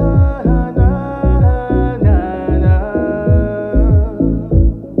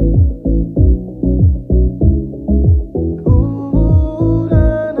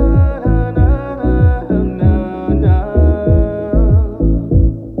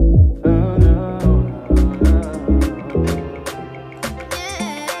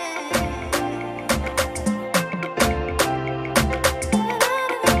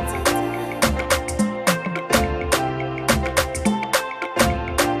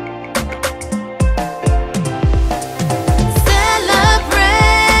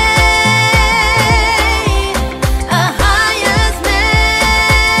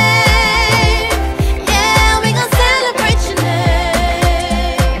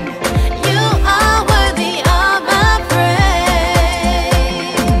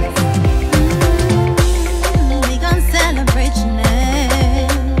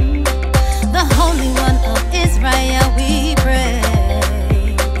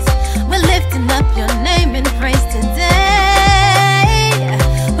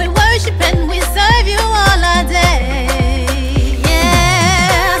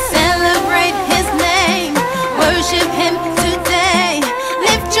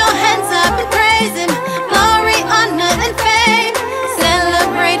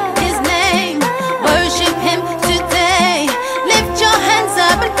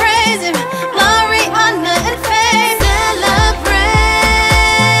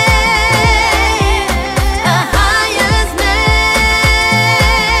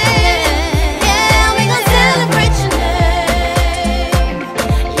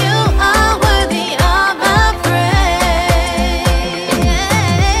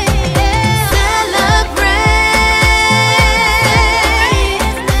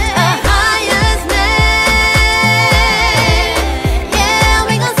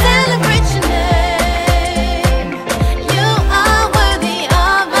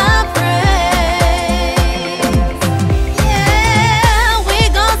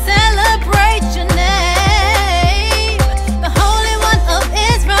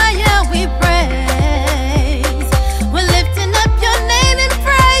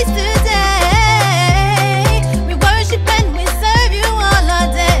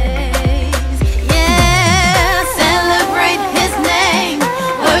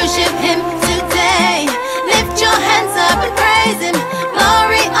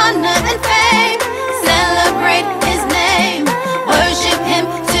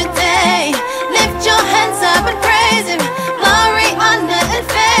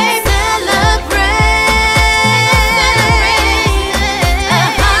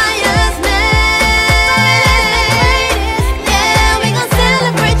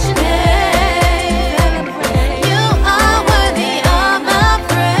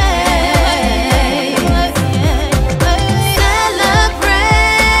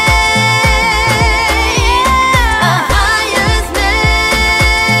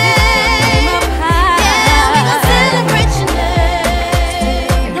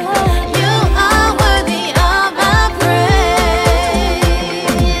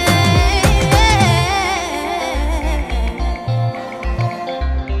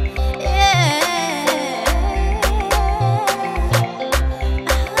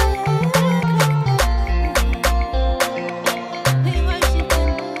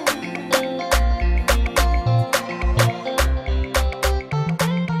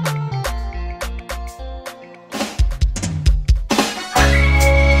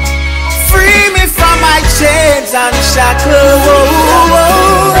 chains and shackles.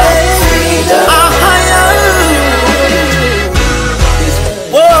 Ahayah.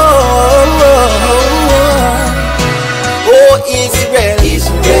 Oh, Israel,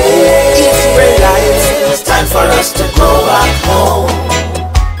 Israelites, it's time for us to go back home.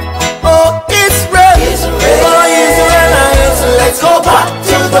 Oh, Israel, oh, Israelites, let's go back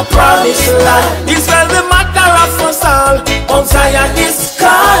to the promised land. Israel, the matter of us all. Mount Zion is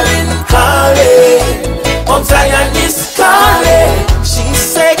calling, calling. Mount Zion is calling. She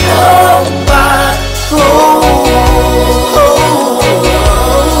said, come back home.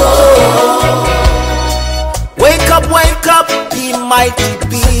 Wake up, ye mighty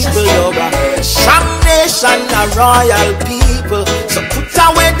people. Strong nation, a royal people. So put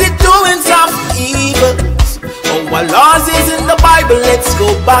away the doings of evil. Our laws is in the Bible, let's go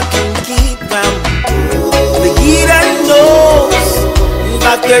back and keep them. The heathen knows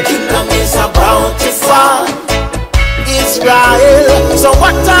that their kingdom is about to fall. Israel, so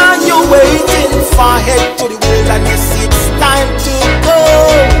what are you waiting for? Head to the wilderness, it's time to go.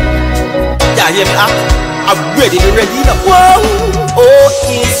 Yeah, hear me? I'm ready now. Whoa, oh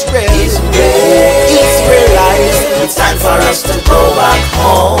Israel, Israelites, it's time for us to go back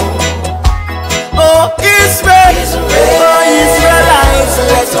home. Oh Israel, oh Israelites,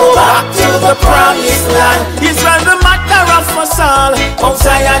 let's go back to the promised land. Israel, the matter of us all. Mount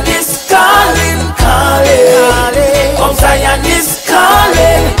Zion is calling, calling. Mount Zion is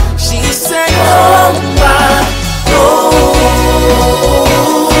calling. She said, come back home.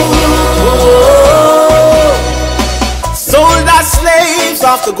 Slaves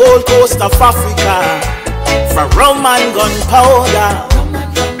off the Gold Coast of Africa for rum and gunpowder.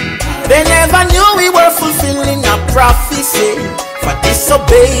 They never knew we were fulfilling a prophecy for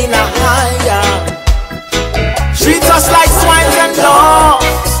disobeying Ahayah. Treat us like swines and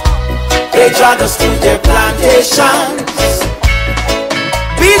dogs. They drag us through their plantations,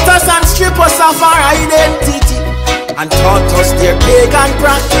 beat us and strip us of our identity, and taught us their pagan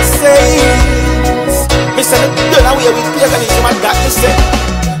practices. Me say, don't know where we paganism and got to say.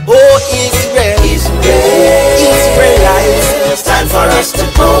 Oh Israel, Israelites, it's time for us to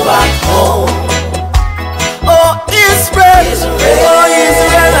go back home. Oh Israel, oh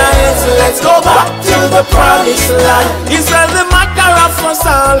Israelites, let's go back to the promised land. Israel, the matter of us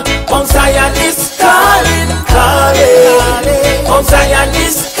all. Mount Zion is calling, calling. Mount Zion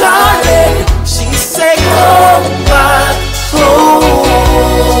is calling. She said, come back home.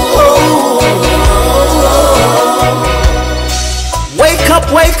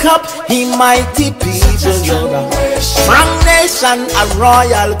 Wake up, he mighty people. Strong nation, a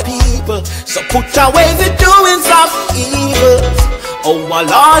royal people. So put away the doings of evil. Our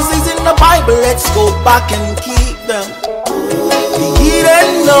laws is in the Bible, let's go back and keep them. The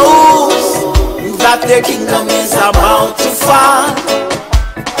heathen knows that their kingdom is about to fall.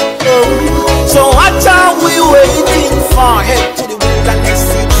 So what are we waiting for? Head to the wilderness,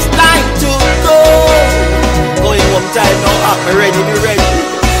 it's time to go. Going home time now, I'm ready, be ready.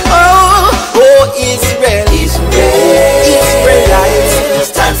 Oh Israel, Israelites, it's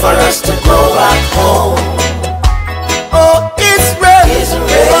time for us to go back home. Oh Israel,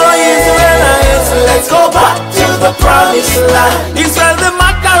 oh Israelites, let's go back to the promised land. Israel, the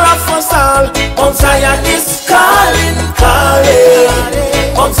matter of us all. Mount Zion is calling, calling.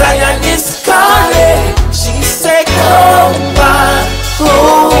 Mount Zion is calling. She said, come back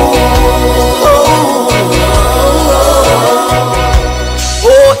home.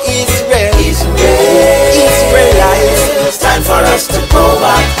 Oh Israel, Israelites, it's time for us to go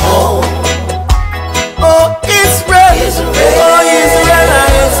back home. Oh Israel, oh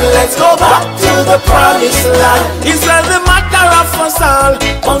Israelites, let's go back to the promised land. Israel, the matter of us all.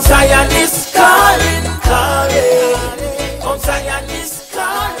 Mount Zion is calling, calling. Mount Zion is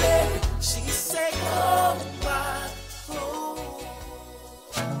calling. She said, come back home.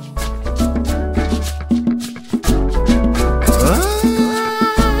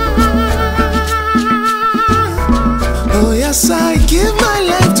 Oh yes, I give my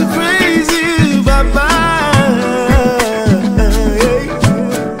life to praise you, Baba.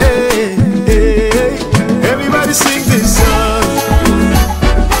 Hey, hey, hey. Everybody sing this song.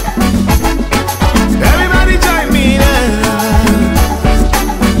 Everybody join me now.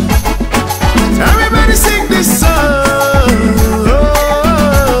 Everybody sing this song.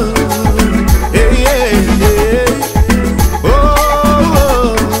 Oh, hey, hey, hey.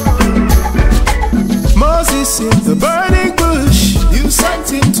 Oh, Moses in the burning bush, you sent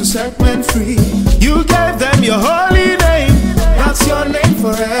him to set men free. You gave them your holy name, that's your name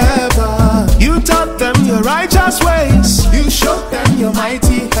forever. You taught them your righteous ways, you showed them your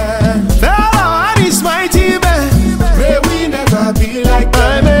mighty hand. Thou art his mighty man.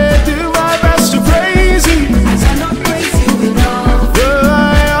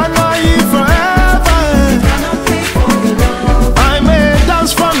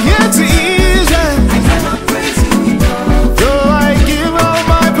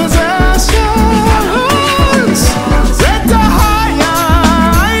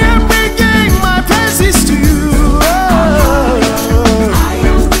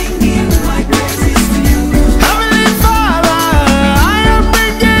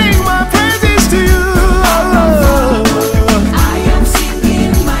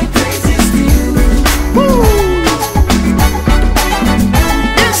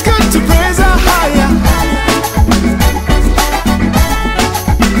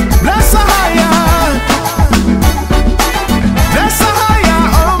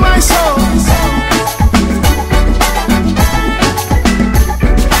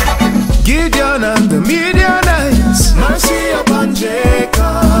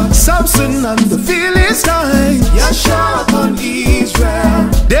 Samson and the Philistines. Yashar upon Israel,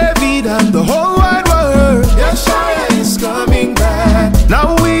 David and the whole wide world. Yashar is coming back.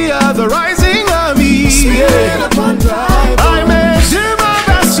 Now we are the rising army. Spirit upon dry bones. I may do my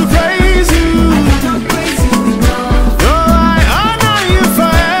best to praise you. Oh, I honor you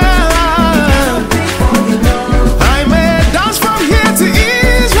forever. I may dance from here to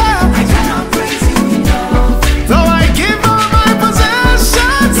Israel. Though I give all my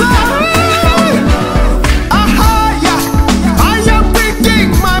possessions away. Ahayah, I am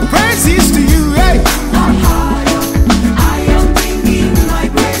bringing my praises to you. Hey. I am bringing my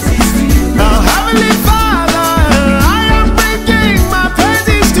praises to you. Now, Heavenly Father, I am bringing my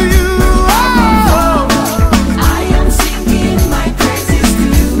praises to you. Oh. I am singing my praises to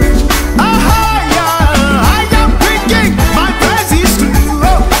you. Ahayah, I am bringing my praises to you.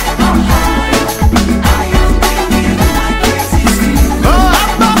 Oh. Oh,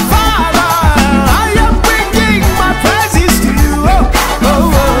 Abba Father, I am bringing my praises to you. Oh,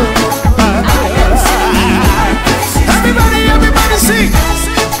 oh, oh. Everybody sing.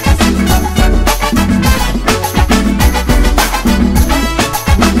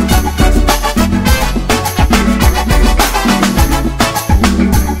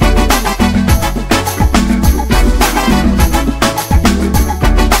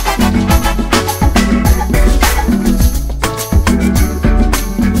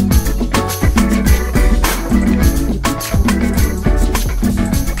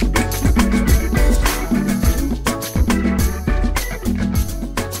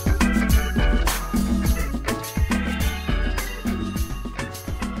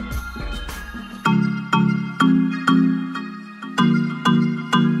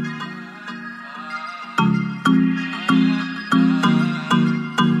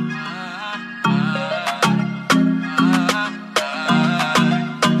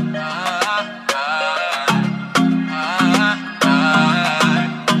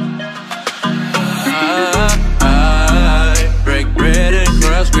 Break bread and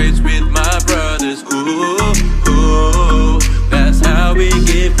cross grapes with my brothers. Ooh, ooh, that's how we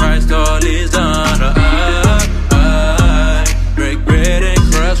give Christ all his honor. Break bread and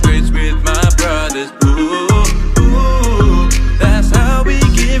cross grapes with my brothers. Ooh, ooh, that's how we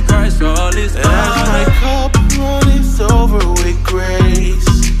give Christ all his honor. As my cup runneth over with grace,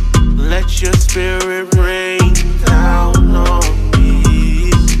 let your spirit rain down on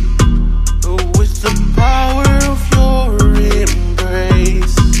me. With the power of your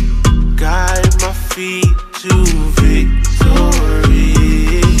embrace, guide my feet to victory.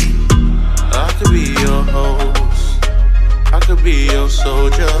 I could be your host, I could be your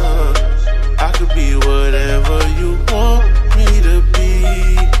soldier, I could be whatever you want me to be.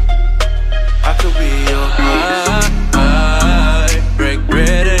 I could be your host. I break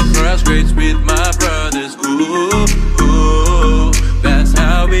bread and cross grapes with my brothers. Ooh, ooh, that's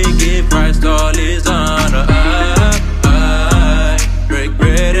how we give Christ all his honor. I break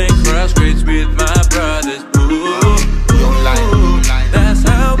bread and cross grapes with my brothers. Ooh, that's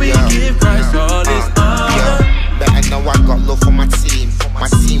how we give Christ all his honor. Better know I got love for my team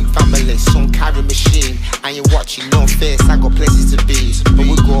family, some carry machine. I ain't watching no face, I got places to be. But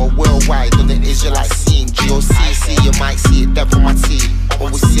we go worldwide on the Israelite scene. GOCC, you might see it there for my team.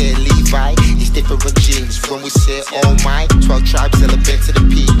 When we say Levi, it's different genes. When we say oh my, 12 tribes elevate to the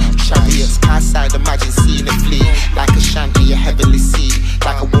peak. Chariots, car side, imagine seeing a fleet. Like a shanty, a heavenly seed.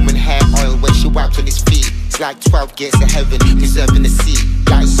 Like a woman hair oil when she wipes on his feet. It's like 12 gates of heaven, deserving a seat.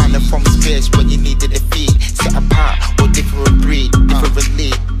 Like manna from space when you needed a feed. Set apart, or different breed,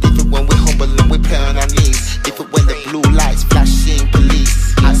 differently. Different when we humble and we pray on our knees. Different when the blue lights flash, seeing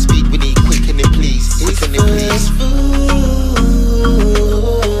police. High speed we need, quickening please, quickening please.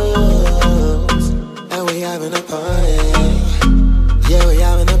 And we having a party. Yeah, we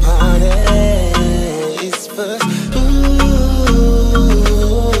having a party. It's first foods.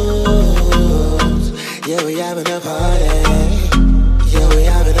 Yeah, we having a party. Yeah, we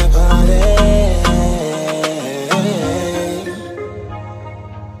having a party.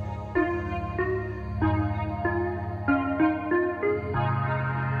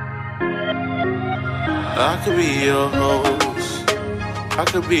 I could be your host, I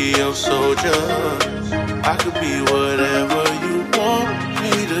could be your soldier, I could be whatever you want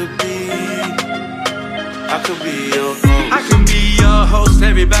me to be. I could be your host. I can be your host.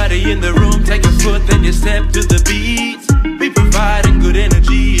 Everybody in the room, take a foot, then you step to the beat. We providing good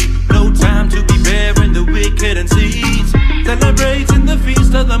energy. No time to be bearing the wicked and seeds. Celebrating the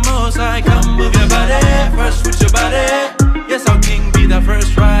feast of the Most High. Come move your body, first with your body. Yes, our King be the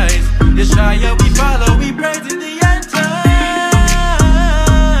first rise. Yasharahla we follow, we praise in the end time.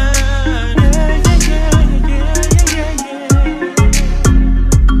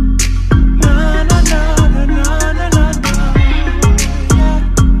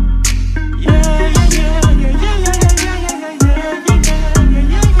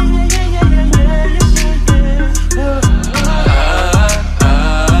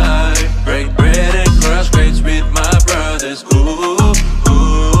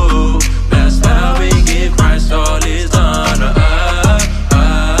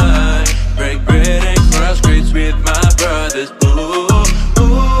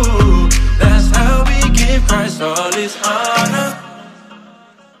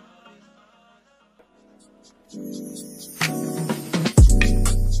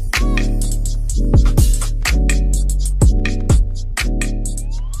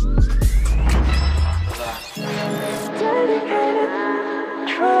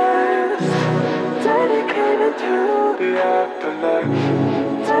 Trust, dedicated to the afterlife.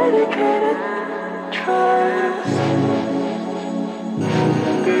 Dedicated, trust,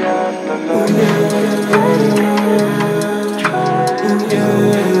 the afterlife. Dedicated, trust,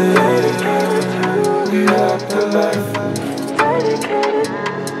 dedicated to the afterlife. Dedicated,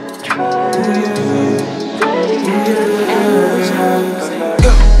 trust, dedicated.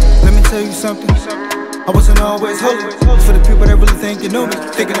 Let me tell you something. I wasn't always holy. For the people that really think you know me,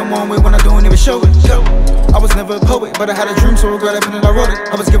 thinking I'm one way when I don't even show it. I was never a poet, but I had a dream, so I got up and I wrote it.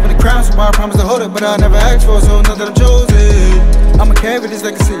 I was given the crown, so I promised to hold it, but I never asked for it, so now that I'm chosen, I'ma carry this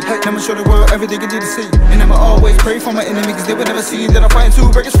legacy. I'ma show the world everything you need to see. And I'ma always pray for my enemy, cause they would never see that I'm fighting to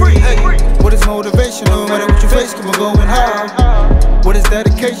break us free. What is motivation? No matter what you face, keep on going hard. What is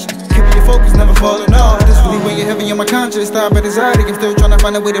dedication? Keeping your focus, never falling off. This really when you're heavy on my conscience. Stop at anxiety, I'm still trying to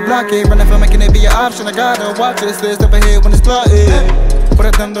find a way to block it. Running from making it be an option. I gotta watch it, stay step ahead when it's plotted. But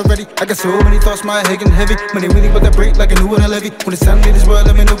I done already. I got so many thoughts, my head getting heavy. Money really but that break like a new one a levy. When it's time to leave this world,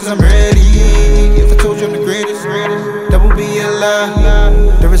 let me know cause I'm ready. If I told you I'm the greatest, that would be a lie.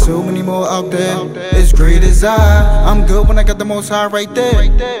 There are so many more out there, as great as I. I'm good when I got the most high right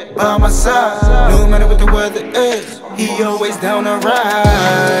there by my side. No matter what the weather is, he always down to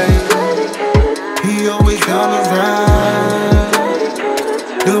ride. He always down to ride.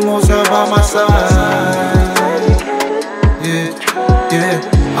 The most high by my side. Yeah, yeah.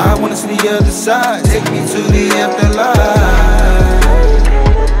 I wanna see the other side. Take me to the afterlife.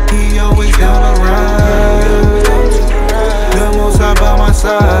 He always down to ride. The most high by my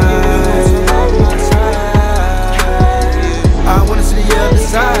side. I wanna see the other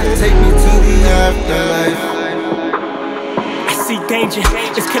side. Take me to the afterlife. Danger.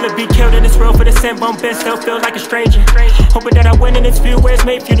 It's killer be killed in this world for the same bump and still feel like a stranger. Hoping that I win in this few ways,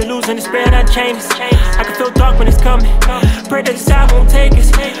 made for you to lose and despair that changes. I can feel dark when it's coming. Pray that the side won't take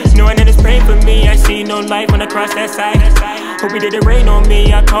us. Knowing that it's praying for me, I see no light when I cross that side. Hope it didn't rain on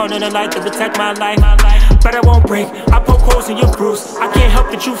me. I called on the light to protect my life, but I won't break. I poke holes in your bruise. I can't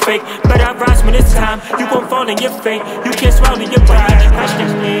help that you fake, but I rise when it's time. You gon' fall in your fate. You can't swallow your pride.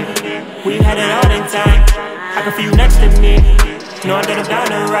 Questions me. We had it all in time. I can feel you next to me. Knowing that I'm down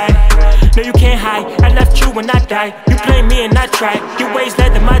to ride. No, you can't hide. I left you when I died. You played me and I tried. Your ways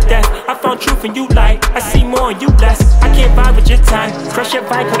led to my death. I found truth and you lied. I see more and you less. I can't vibe with your time. Crush your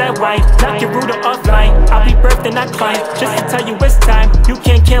vibe for that white. Knock your router offline. I'll be birthed and I climb. Just to tell you it's time. You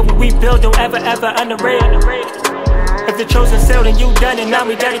can't care what we build. Don't ever, ever underrate. If the chosen sailed and you done it, now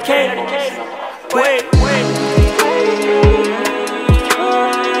we dedicate. Wait.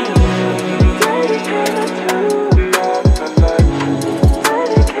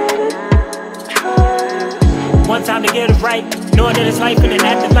 One time to get it right, knowing that it's life in an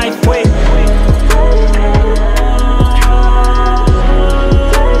afterlife. Wait.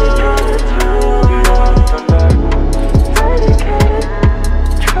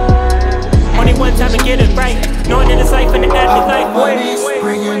 Only one time to get it right, knowing that it's life in an afterlife. Wait.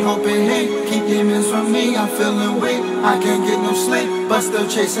 Bringing hope and hate, keep demons from me. I'm feeling weak, I can't get no sleep, but still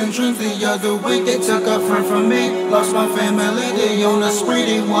chasing dreams. The other week they took a friend from me. Lost my family, they on the spree.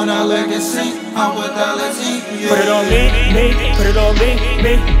 They want a legacy. Ahayah. Put it on me, put it on me.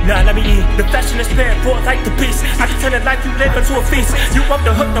 Nah, let me eat. The fashion is fair, forth like the beast. I can turn it like you live into a feast. You off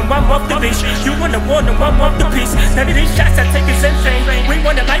the hook, then I'm off the leash. You want the war, then I'm off the piece. None of these shots I take is insane. We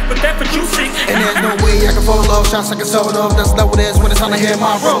want a life, but that's what you see. And there's no way I can fall off. Shots I can sold off. That's not what it is when it's time to hit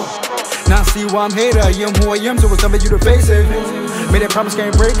my road. Now see why I'm hater. I am who I am, so it's time for you to face it. Made that promise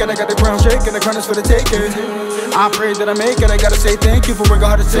can't break, and I got the crown shake, and the crown is for the taking. I pray that I make it. I gotta say thank you for working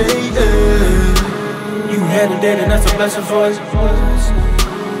hard to take it. You had a day, and that's a blessing for us.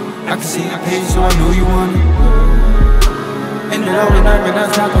 I can see the page, so I know you want it. And then all the night, but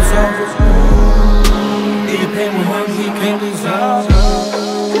that's not gonna solve it. If you pain with him, he can't resolve.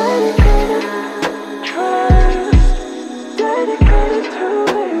 Dedicated to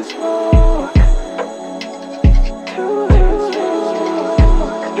this walk, to this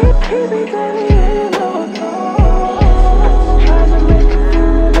walk. You keep me dedicated on thoughts, trying to make it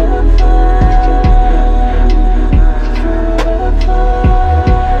through the fire, through the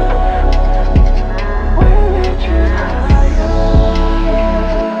fire. We'll reach it higher,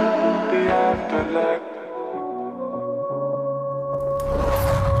 the afterlife.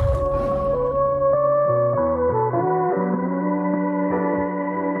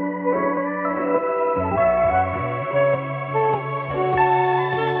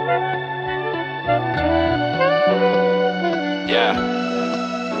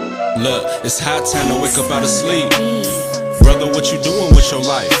 Look, it's high time to wake up out of sleep. Brother, what you doing with your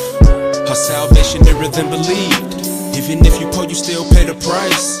life? Her salvation nearer than believed. Even if you poor, you still pay the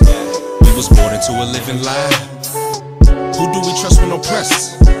price. We was born into a living lie. Who do we trust when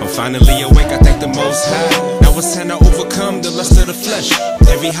oppressed? I'm finally awake, I thank the Most High. Now it's time to overcome the lust of the flesh.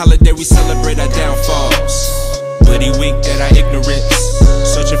 Every holiday we celebrate our downfalls, but he winked at our ignorance.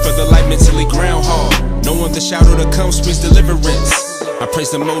 Searching for the light, mentally groundhog, knowing the shadow to come springs deliverance. I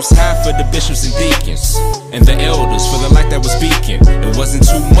praise the Most High for the bishops and deacons, and the elders for the light that was beacon. It wasn't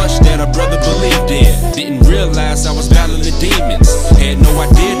too much that a brother believed in. Didn't realize I was battling demons. Had no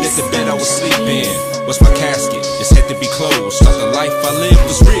idea that the bed I was sleeping in was my casket. It's had to be closed. Thought the life I lived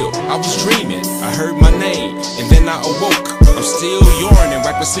was real. I was dreaming. I heard my name, and then I awoke. I'm still yawning,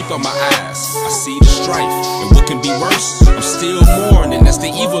 wiping sleep on my eyes. I see the strife, and what can be worse? I'm still mourning as the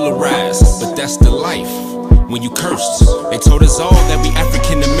evil arise. But that's the life. When you cursed, they told us all that we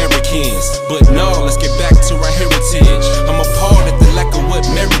African Americans, but no, let's get back to our heritage. I'm appalled at the lack of what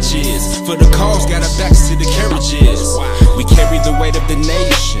marriage is. For the cause, got our backs to the carriages. We carry the weight of the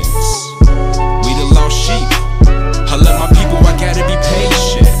nations. We the lost sheep. I love my people, I gotta be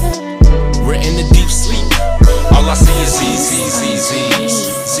patient. We're in a deep sleep. All I see is Z's.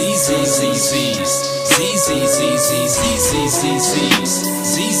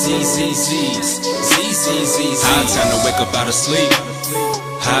 High time to wake up out of sleep.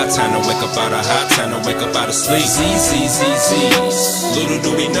 High time to wake up out of high time to wake up out of sleep. Little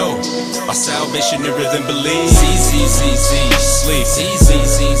do we know, our salvation nearer than believe. Sleep.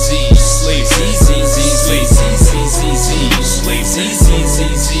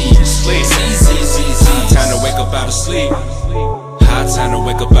 Sleep. High time to wake up out of sleep. High time to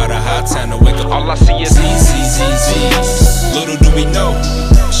wake up out of high time to wake up. All I see is Little do we know,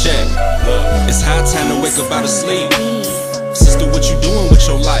 check. It's high time to wake up out of sleep. Sister, what you doing with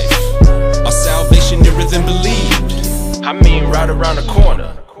your life? Our salvation nearer than believed. I mean, right around the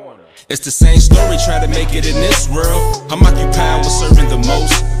corner. It's the same story, try to make it in this world. I'm occupied with serving the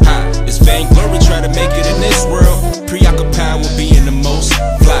Most High. It's vainglory, try to make it in this world. Preoccupied with being the most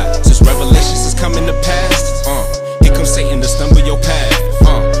fly. Since revelations is coming to pass, here comes Satan to stumble your path.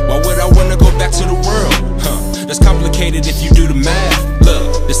 Why would I wanna go back to the world? That's complicated if you do the math.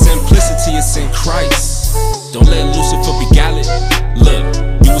 Look, the simplicity is in Christ. Don't let Lucifer beguile it. Look,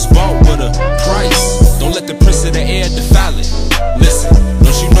 you was bought with a price. Don't let the prince of the air defile it. Listen,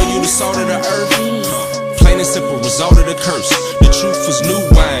 don't you know you the salt of the earth? Plain and simple, result of the curse. The truth was new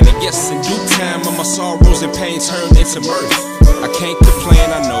wine, and yes, in due time, all my sorrows and pain turned into mirth. I can't complain,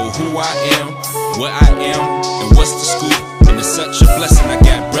 I know who I am, what I am, and what's the scoop. And it's such a blessing, I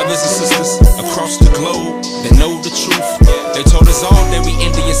got brothers and sisters across the globe that know the truth. They told us all that we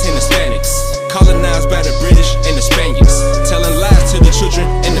Indians and Hispanics, colonized by the British and the Spaniards, telling lies to the children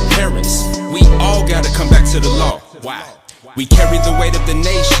and the parents. We all gotta come back to the law. Wow. We carry the weight of the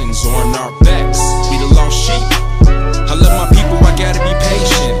nations on our backs. We the lost sheep. I love my people, I gotta be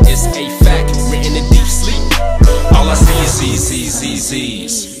patient. It's a fact, written in deep sleep. All I see is Z's.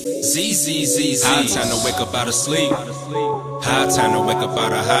 High time to wake up out of sleep. High time to wake up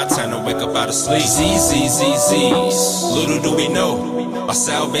out of high time to wake up out of sleep. Little do we know, our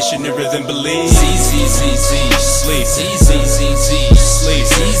salvation nearer than believe. Sleep. Sleep.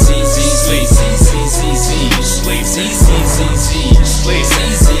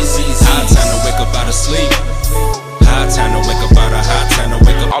 High time to wake up out of sleep. High time to wake up out of high time to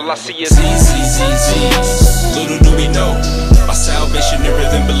wake up. All I see is Little do we know, our salvation nearer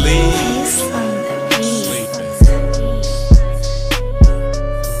than believe.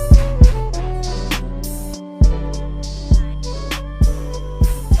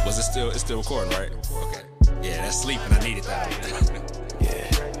 Was it still? It's still recording, right? Okay. Yeah, that's sleeping. I needed that. Yeah.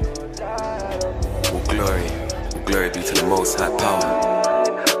 All glory be to the Most High Power,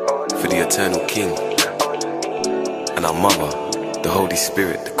 for the Eternal King, and our Mother, the Holy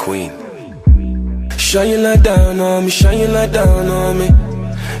Spirit, the Queen. Shine your light down on me, shine your light down on me.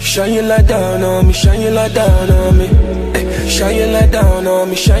 Shine your light down on me, shine your light down on me. Shine your light down on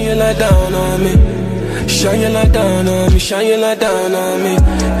me, shine your light down on me. Shine your light down on me, shine your light down on me.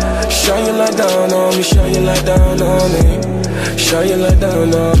 Shine your light down on me, shine your light down on me. Shine your light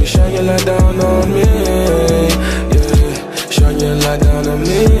down on me, shine your light down on me. Yeah, shine your light down on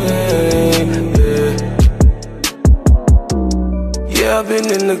me. Yeah, I've been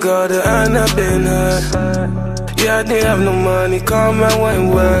in the gutter and I've been hurt. Yeah, I didn't have no money, call my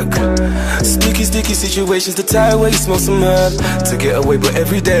won't work. Sticky situations, the tired way you smoke some herb to get away, but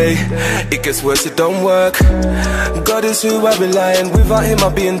every day it gets worse, it don't work. God is who I rely on, without him I'll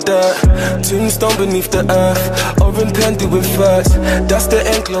be in dirt. Tombstone beneath the earth, or repent doing first. That's the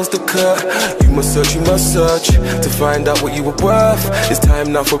end, close the cut. You must search to find out what you were worth. It's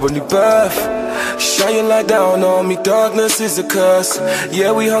time now for a new birth. Shine your light down on me, darkness is a curse.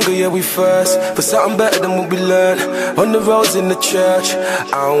 Yeah, we hunger, yeah, we thirst for something better than what we learned on the roads in the church.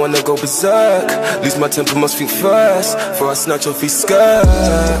 I don't wanna go berserk, lose my temper, must think first for I snatch off his skirt.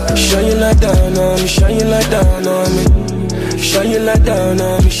 Shine your light down on me, shine your light down on me. Shine your light down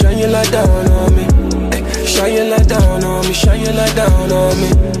on me, shine your light down on me. Shine your light down on me, shine your light down on me.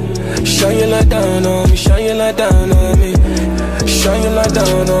 Shine your light down on me, shine your light down on me. Shine your light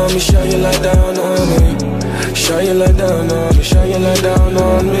down on me, shine your light down on me. Shine your light down on me, shine your light down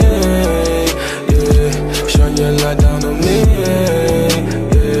on me. Yeah, shine your light down on me. Yeah.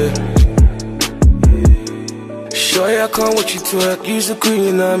 Sure, I can't watch you twerk, use the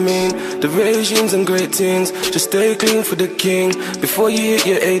green, I mean. The regimes and great things, just stay clean for the king. Before you hit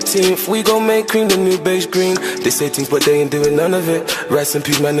your 18th, we gon' make cream the new beige green. They say things but they ain't doing none of it. Rice and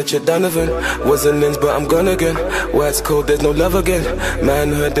peas, manager Donovan. Wasn't ends but I'm gone again. Why it's cold, there's no love again.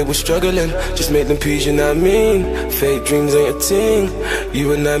 Man heard they were struggling, just made them peas, you know what I mean. Fake dreams ain't a thing,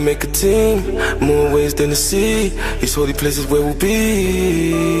 you and I make a team. More ways than the sea, these holy places where we'll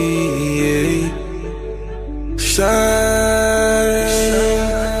be. Shine,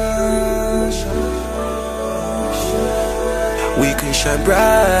 we can shine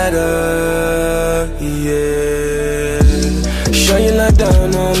brighter, yeah. Shine your light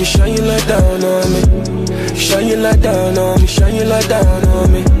down on me, shine your light down on me. Shine your light down on me, shine your light down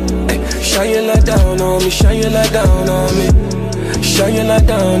on me. Shine your light down on me, shine your light down on me. Shine your light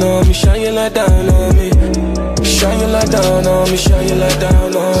down on me, shine your light down on me. Shine your light down on me, shine your light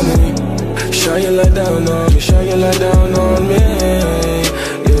down on me. Shine your light down on me, shine your light down on me.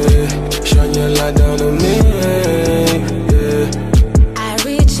 Yeah, shine your light down on me. Yeah. I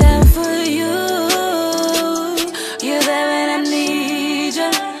reach out for you, you're there when I need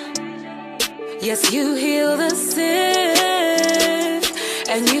you. Yes, you heal the sick,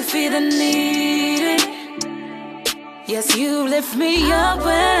 and you feed the needy. Yes, you lift me up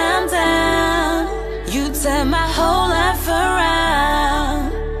when I'm down. You turn my whole life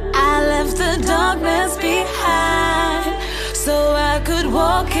around. I left the darkness behind so I could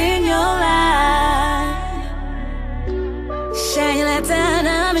walk in your light. Shine your light down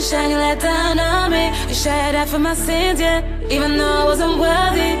on me, shine your light down on me. You shed out for my sins, yeah, even though I wasn't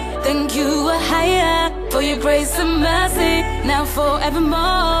worthy. Thank you, Ahayah, for your grace and mercy. Now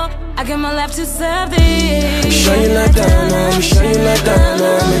forevermore, I give my life to serve thee. Shine your light down on me, shine your light down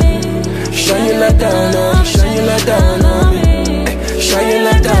on me. Shine your light down on me, shine your light down on me. Shine your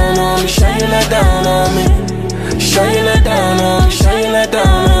light down on me, shine your light down on me. Shine your light down on me, shine your light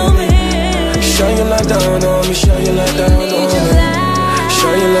down on me. Shine your light down on me, shine your light down on me.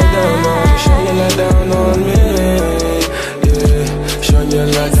 Shine your light down on me, shine your light down on me. Yeah, shine your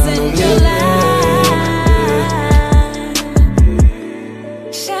light down on me.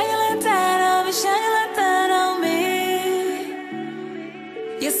 Shine your light down on me, shine your light down on me.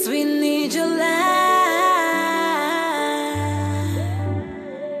 Yes, we need your light.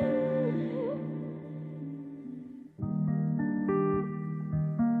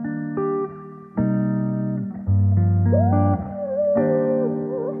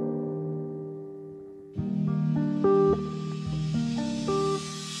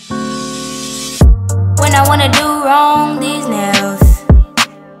 When I wanna do wrong, these nails.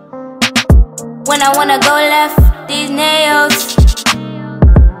 When I wanna go left, these nails.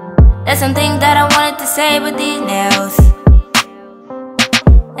 There's some things that I wanted to say, but these nails.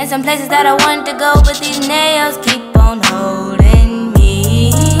 And some places that I want to go, but these nails keep on holding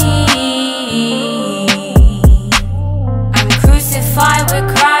me. I'm crucified with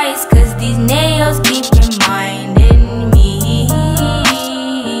Christ, cause these nails keep reminding me.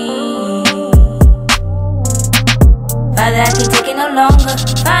 Father, I can't take it no longer.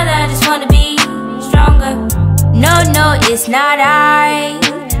 Father, I just wanna be stronger. No, it's not I,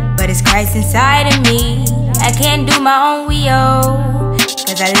 but it's Christ inside of me. I can't do my own will,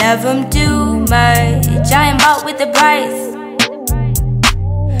 cause I love him too much. I am bought with the price.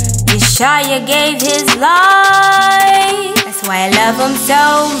 Yeshua gave his life, that's why I love him so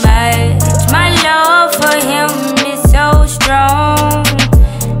much. My love for him is so strong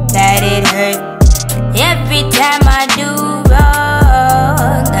that it hurts every time I do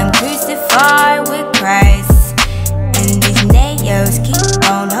wrong. I'm crucified with Christ, and these nails keep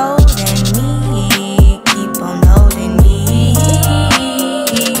on holding me, keep on holding me.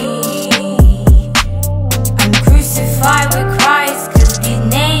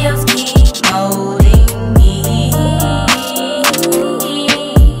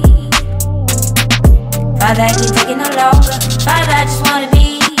 Father, I can't take it no longer. Father, I just wanna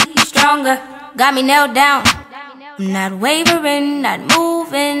be stronger. Got me nailed down. I'm not wavering, not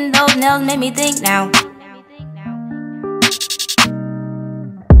moving. Those nails made me think now.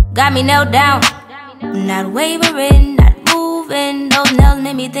 Got me nailed down. I'm not wavering, not moving. Those nails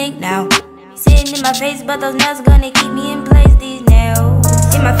made me think now. Sitting in my face, but those nails gonna keep me in place. These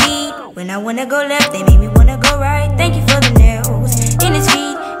nails in my feet. When I wanna go left, they make me wanna go right. Thank you for the nails in his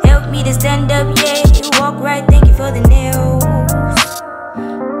feet. Help me to stand up, yeah. You walk right. Thank you for the nails.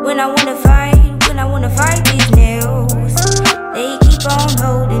 When I wanna fight these nails, they keep on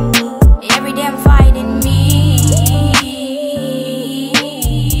holding me. Every day I'm fighting me.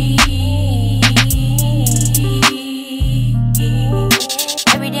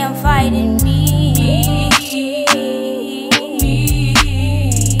 Every day I'm fighting me.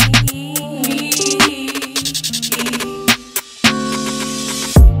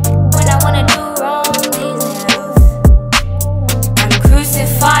 When I wanna do wrong, these nails, I'm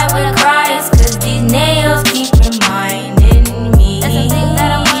crucified with Christ, 'cause these nails keep reminding me. That's some things that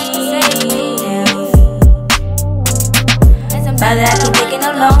I want to say. Nails. Father, I can't take it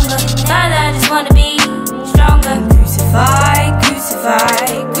no longer. Father, I just wanna be stronger. Crucified,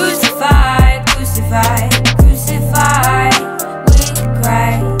 crucified, crucified, crucified, crucified with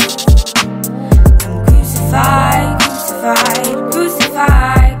Christ. I'm crucified, crucified,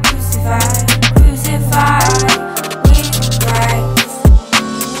 crucified, crucified, crucified with Christ.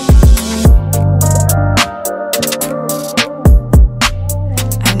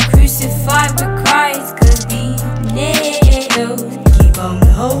 I'm crucified with Christ, 'cause these nails keep on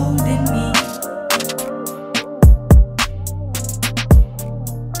holding me.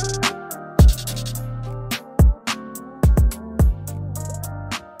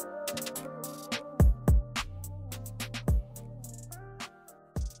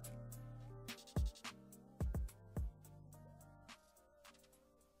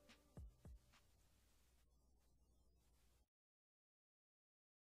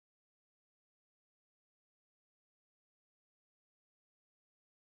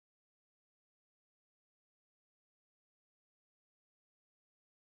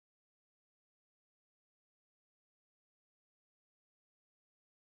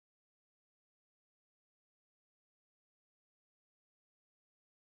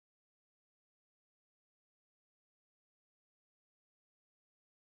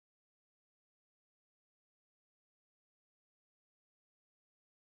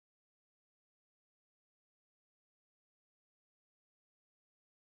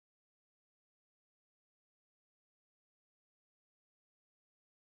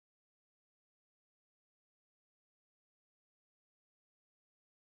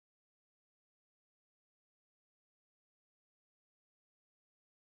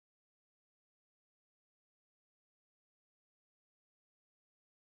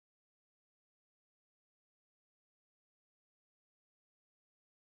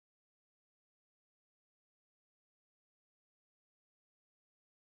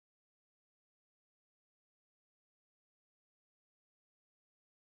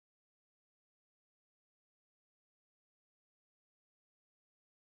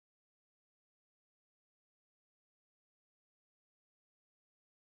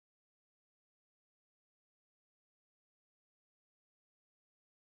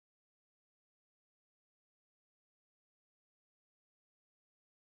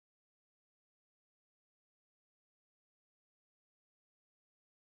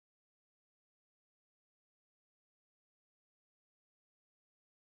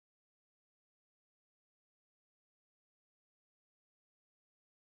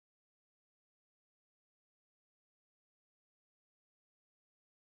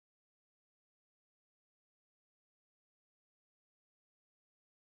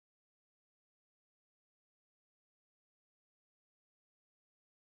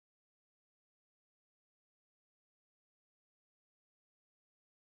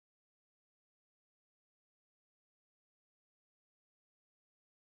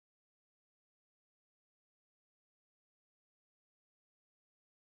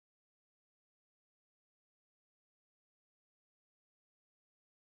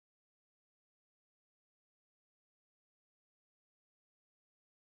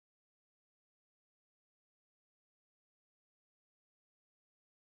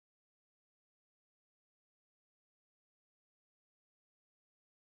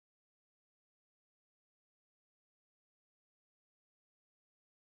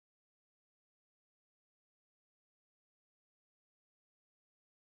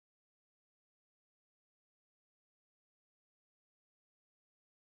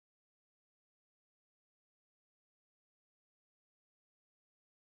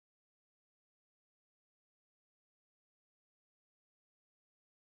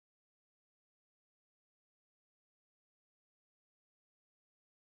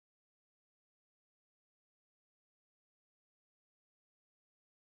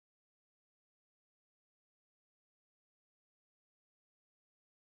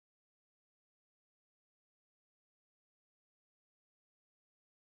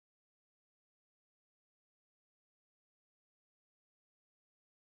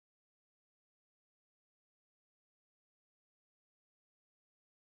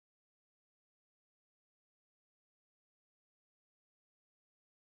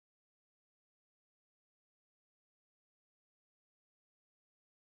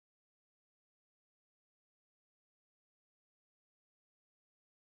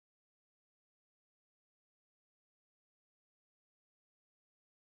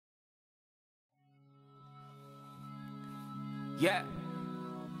 Yeah.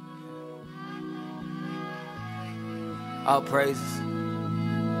 All praises.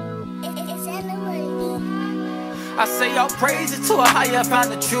 I say all praises to Ahayah, I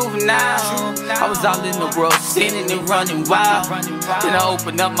found the truth now. I was out in the world sinning and running wild. Then I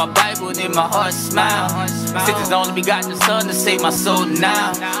opened up my Bible and then my heart smiled. Since His only begotten Son to save my soul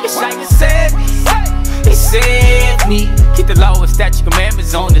now. Yasharahla saved me, He saved me. Keep the law and statute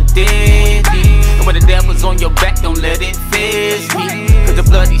commandments on the dead. And when the devil's on your back, don't let it phase me. Cause the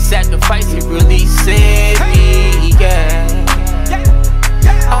bloody sacrifice, He really saved me, yeah.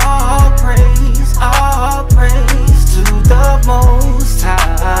 All praise to the Most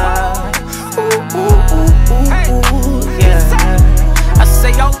High. Ooh, ooh, ooh, ooh, yeah. I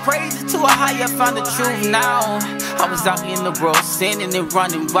say all praises to Ahayah, found the truth now. I was out in the world sinning and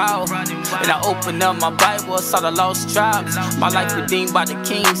running wild. And I opened up my Bible, saw the lost tribes. My life redeemed by the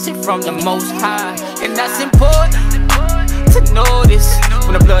King, sent from the Most High. And that's important to notice.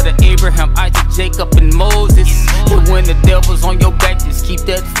 When the blood of Abraham, Isaac, Jacob, and Moses. And when the devil's on your back, just keep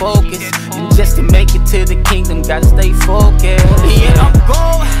that focus. And just to make it to the kingdom, gotta stay focused. Yeah, I'm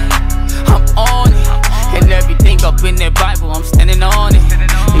going, I'm on it. And everything up in that Bible, I'm standing on it.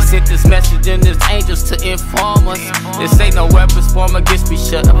 He sent this message and there's angels to inform us. This ain't no weapons formed against me,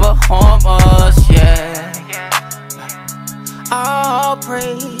 shut up or harm us, yeah. All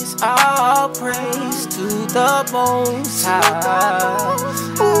praise to the Most High.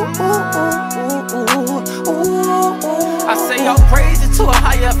 Ooh, ooh, ooh, ooh, ooh, ooh. I say all praises to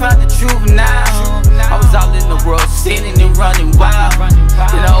Ahayah, I found the truth now. I was out in the world sinning and running wild.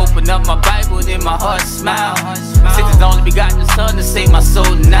 Then I opened up my Bible and then my heart smiled. Since His only begotten Son to save my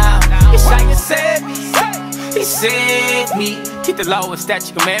soul now. Yasharahla saved me, He saved me. Keep the law and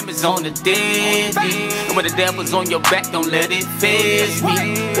statute commandments on the dead. And when the devil's on your back, don't let it phase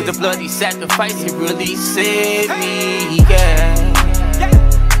me. Cause the bloody sacrifice, He really saved me, yeah.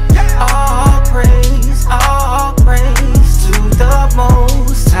 All praise to the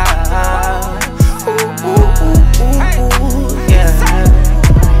Most High. Ooh, ooh, ooh, ooh, yeah.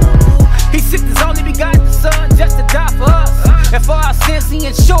 He sent His only begotten Son just to die for us. And for our sins He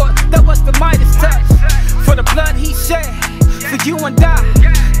ensured that was the Midas touch. For the blood He shed, for you and I,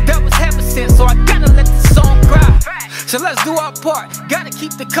 that was heaven sent. So I gotta let the song cry. So let's do our part, gotta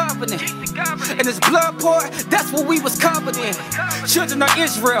keep the covenant. And His blood poured, that's what we was covered in. Children of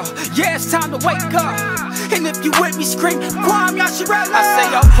Israel, yeah, it's time to wake up. And if you with me, scream, Kwam Yasharahla. I say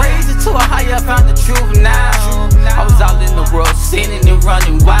all praises to Ahayah, I found the truth now. I was out in the world sinning and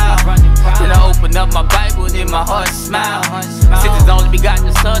running wild. Then I opened up my Bible and then my heart smiled. Since His only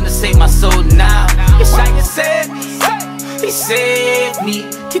begotten Son to save my soul now. Yasharahla saved me, He saved me.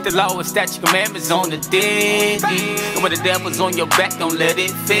 Keep the law and statute commandments on the dead. And when the devil's on your back, don't let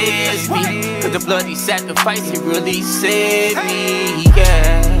it phase me. Cause the bloody sacrifice, He really saved me,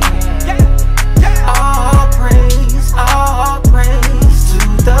 yeah. All praise to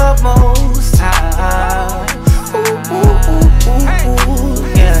the Most High. Ooh, ooh, ooh, ooh,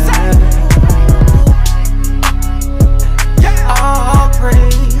 yeah. All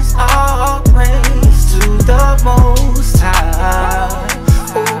praise to the Most High.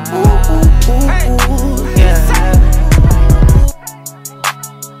 Ooh, ooh, ooh, ooh, yeah.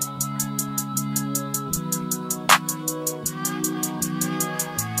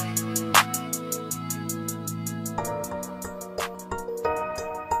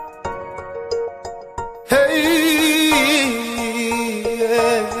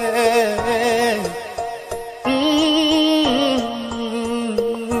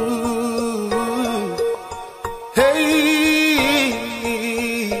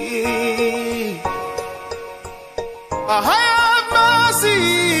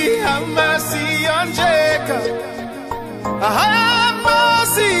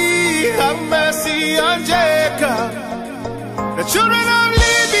 Have mercy on Jacob. The children of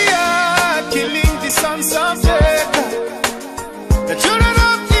Libya killing the sons of Jacob. The children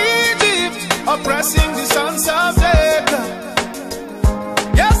of Egypt oppressing the sons of Jacob.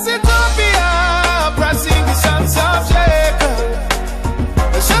 Yes, Ethiopia oppressing the sons of Jacob.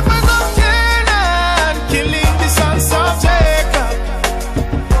 The shepherds of Canaan killing the sons of Jacob.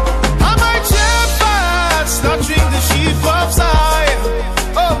 How my shepherds slaughtering the sheep of Zion.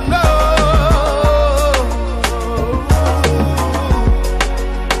 Oh no.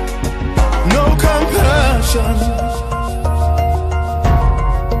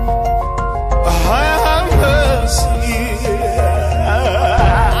 I have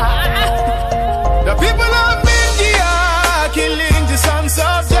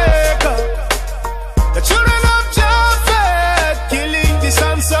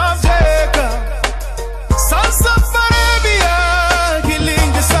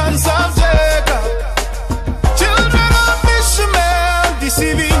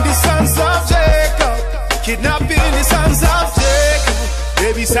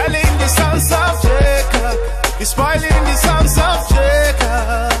They be selling the sons of Jacob, be spoiling the sons of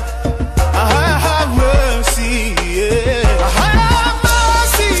Jacob. Ahayah, have mercy, yeah. Ahayah, have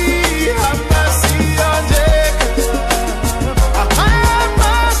mercy on Jacob. Ahayah,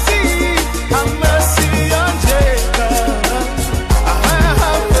 have mercy on Jacob. Ahayah,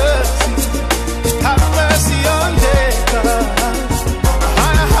 have mercy on Jacob.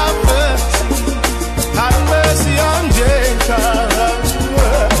 Ahayah, have mercy on Jacob.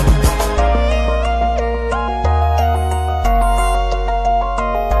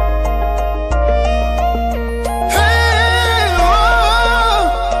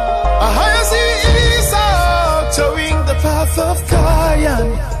 Of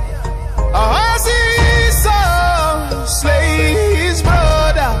Gyang, Esau slay his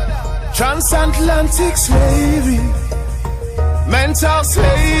brother. Transatlantic slavery, mental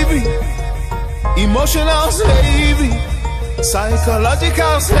slavery, emotional slavery,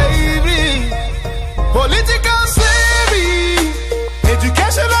 psychological slavery, political slavery,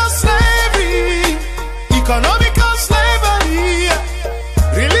 educational slavery, economical slavery,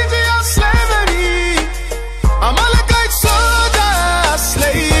 religious slavery. Amalekite soldiers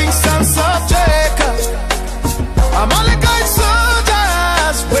slaying sons of Jacob. Amalekite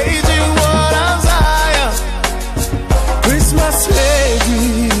soldiers waging war on Zion. Christmas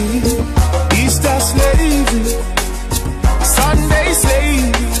slavery, Easter slavery, Sunday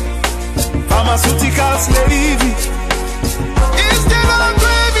slavery, pharmaceutical slavery. Is there no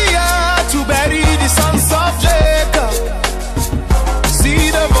graveyard to bury the sons of Jacob? See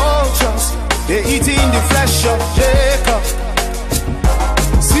the vultures, they're eating the flesh of Jacob.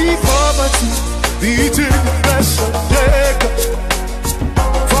 See poverty, they're eating the flesh of Jacob.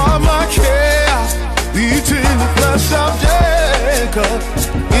 Pharmacare, they're eating the flesh of Jacob.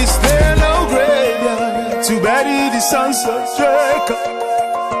 Is there no graveyard to bury the sons of Jacob?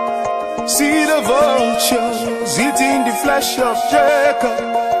 See the vultures eating the flesh of Jacob.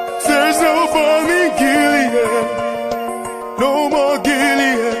 There's no balm in Gilead, no more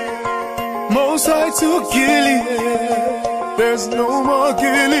Gilead. Most High to Gilead, there's no more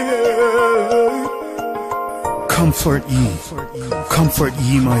Gilead. Comfort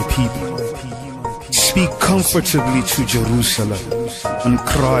ye my people. Speak comfortably to Jerusalem and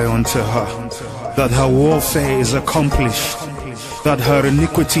cry unto her that her warfare is accomplished, that her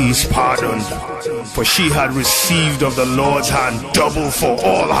iniquity is pardoned, for she had received of the Lord's hand double for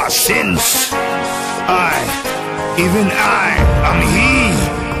all her sins. I, even I, am he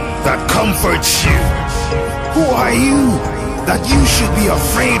that comforts you. Who are you that you should be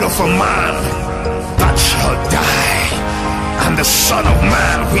afraid of a man that shall die, and the Son of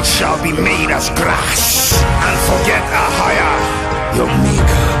Man which shall be made as grass? And forget Ahayah, your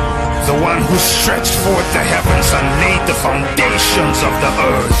maker, the one who stretched forth the heavens and laid the foundations of the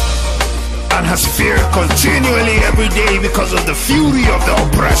earth, and has feared continually every day because of the fury of the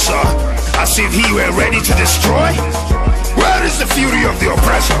oppressor, as if he were ready to destroy. Where is the fury of the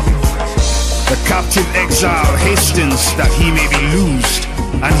oppressor? The captive exile hastens that he may be loosed,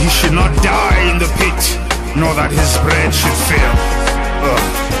 and he should not die in the pit, nor that his bread should fail.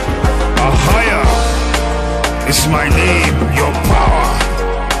 Ahayah is my name, your power,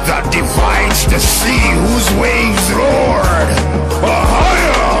 that divides the sea whose waves roared.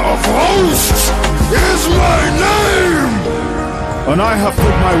 Ahayah of hosts is my name. And I have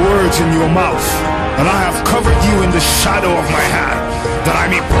put my words in your mouth, and I have covered you in the shadow of my hand, that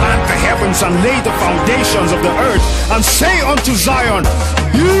I may plant the heavens and lay the foundations of the earth, and say unto Zion,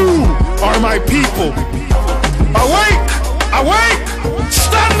 you are my people. Awake, awake,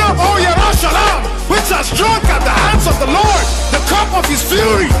 stand up, O Yasharahla, which has drunk at the hands of the Lord the cup of his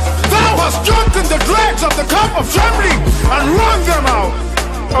fury. Thou hast drunken the dregs of the cup of trembling, and wrung them out.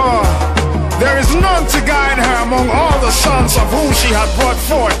 There is none to guide her among all the sons of whom she hath brought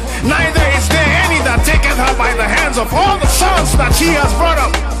forth, neither is there any that taketh her by the hands of all the sons that she has brought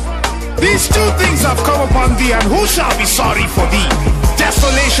up. These two things have come upon thee, and who shall be sorry for thee?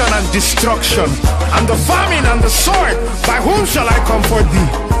 Desolation and destruction, and the famine and the sword. By whom shall I comfort thee?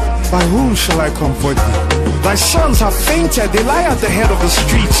 By whom shall I comfort thee? Thy sons have fainted, they lie at the head of the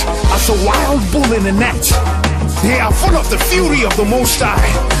streets, as a wild bull in a net. They are full of the fury of the Most High,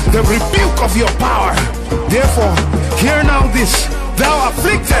 the rebuke of your power. Therefore, hear now this, thou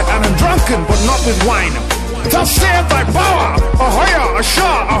afflicted and drunken, but not with wine. Thus saith thy power, Ahayah,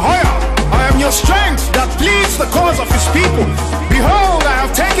 Ashar, Ahayah, I am your strength that pleads the cause of his people. Behold, I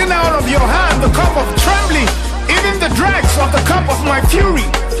have taken out of your hand the cup of trembling, even the dregs of the cup of my fury.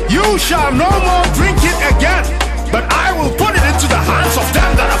 You shall no more drink it again. but I will put it into the hands of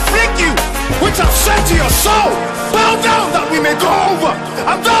them that afflict you, which have said to your soul, bow down that we may go over.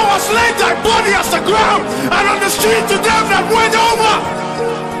 And thou hast laid thy body as the ground, and on the street to them that went over.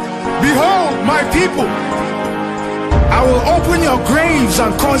 Behold, my people, I will open your graves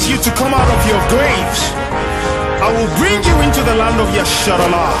and cause you to come out of your graves. I will bring you into the land of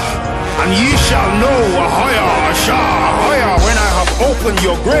Yasharahla, and ye shall know Ahayah, Ashar, Ahayah, when I have opened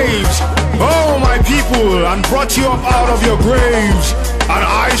your graves, oh my people, and brought you up out of your graves. And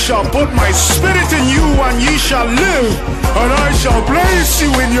I shall put my spirit in you, and ye shall live, and I shall place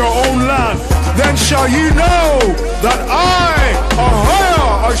you in your own land. Then shall ye know that I,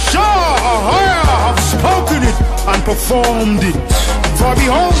 Ahayah, Ashar, Ahayah, have spoken it and performed it. For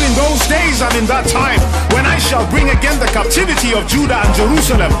behold, in those days and in that time, when I shall bring again the captivity of Judah and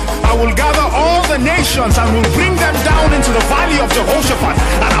Jerusalem, I will gather all the nations and will bring them down into the valley of Jehoshaphat,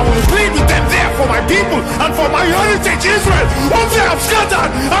 and I will plead with them there for my people and for my heritage Israel, whom they have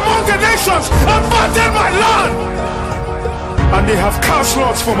scattered among the nations and parted my land. And they have cast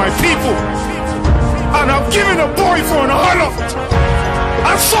lots for my people, and have given a boy for an harlot,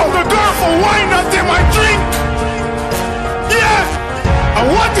 and sold a girl for wine that they might drink. Yeah!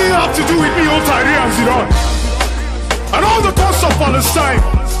 And what do you have to do with me, O Tyre and Zidon? And all the coasts of Palestine?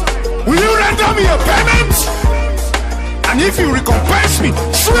 Will you render me a payment? And if you recompense me,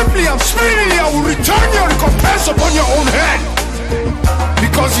 swiftly and speedily I will return your recompense upon your own head.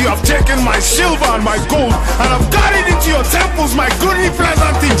 Because you have taken my silver and my gold, and have carried into your temples my goodly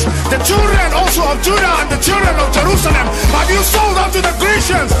pleasant things. The children also of Judah and the children of Jerusalem have you sold unto the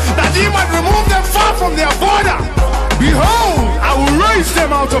Grecians, that ye might remove them far from their border. Behold, I will raise them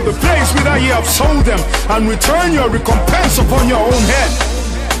out of the place whither ye have sold them, and return your recompense upon your own head.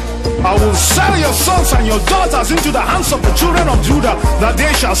 I will sell your sons and your daughters into the hands of the children of Judah, that they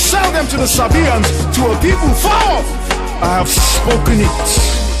shall sell them to the Sabaeans, to a people far off. I have spoken it.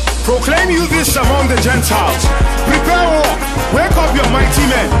 Proclaim you this among the Gentiles. Prepare war. Wake up your mighty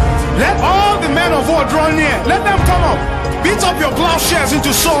men. Let all the men of war draw near. Let them come up. Beat up your plowshares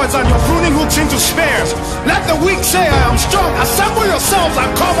into swords and your pruning hooks into spears. Let the weak say, I am strong. Assemble yourselves and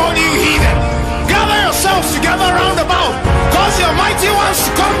come, all you heathen. Gather yourselves together round about. Cause your mighty ones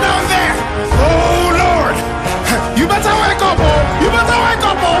to come down there. Oh Lord, you better wake up, oh. You better wake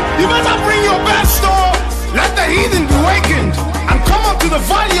up, oh. You better bring your best, oh. Let the heathen be wakened, and come up to the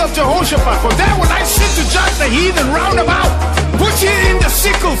valley of Jehoshaphat, for there will I sit to judge the heathen round about. Put ye in the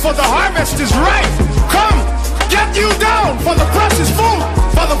sickle, for the harvest is ripe. Come, get you down, for the press is full,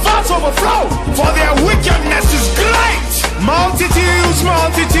 for the vats overflow, for their wickedness is great. Multitudes,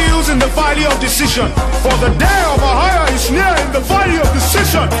 multitudes in the valley of decision, for the day of Ahayah is near in the valley of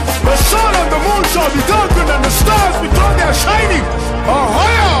decision. The sun and the moon shall be darkened, and the stars withdraw their shining.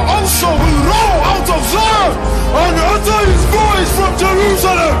 Ahayah also will roll out of Zion, and utter his voice from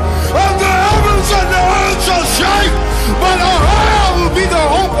Jerusalem, and the heavens and the earth shall shake. But Ahayah will be the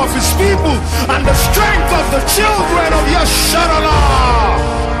hope of his people, and the strength of the children of Yasharahla.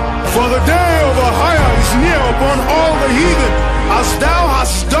 For the day of Ahayah is near upon all the heathen. As thou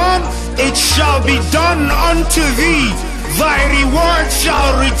hast done, it shall be done unto thee. Thy reward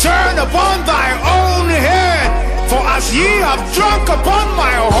shall return upon thy own head. For as ye have drunk upon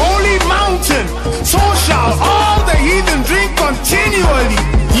my holy mountain, so shall all the heathen drink continually.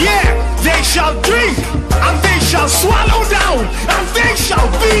 Yeah, they shall drink, and they shall swallow down, and they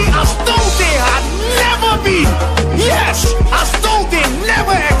shall be as though they had never been. Yes, as though they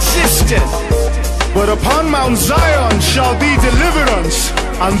never existed. But upon Mount Zion shall be deliverance,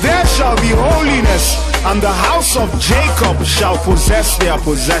 and there shall be holiness, and the house of Jacob shall possess their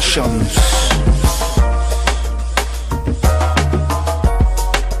possessions.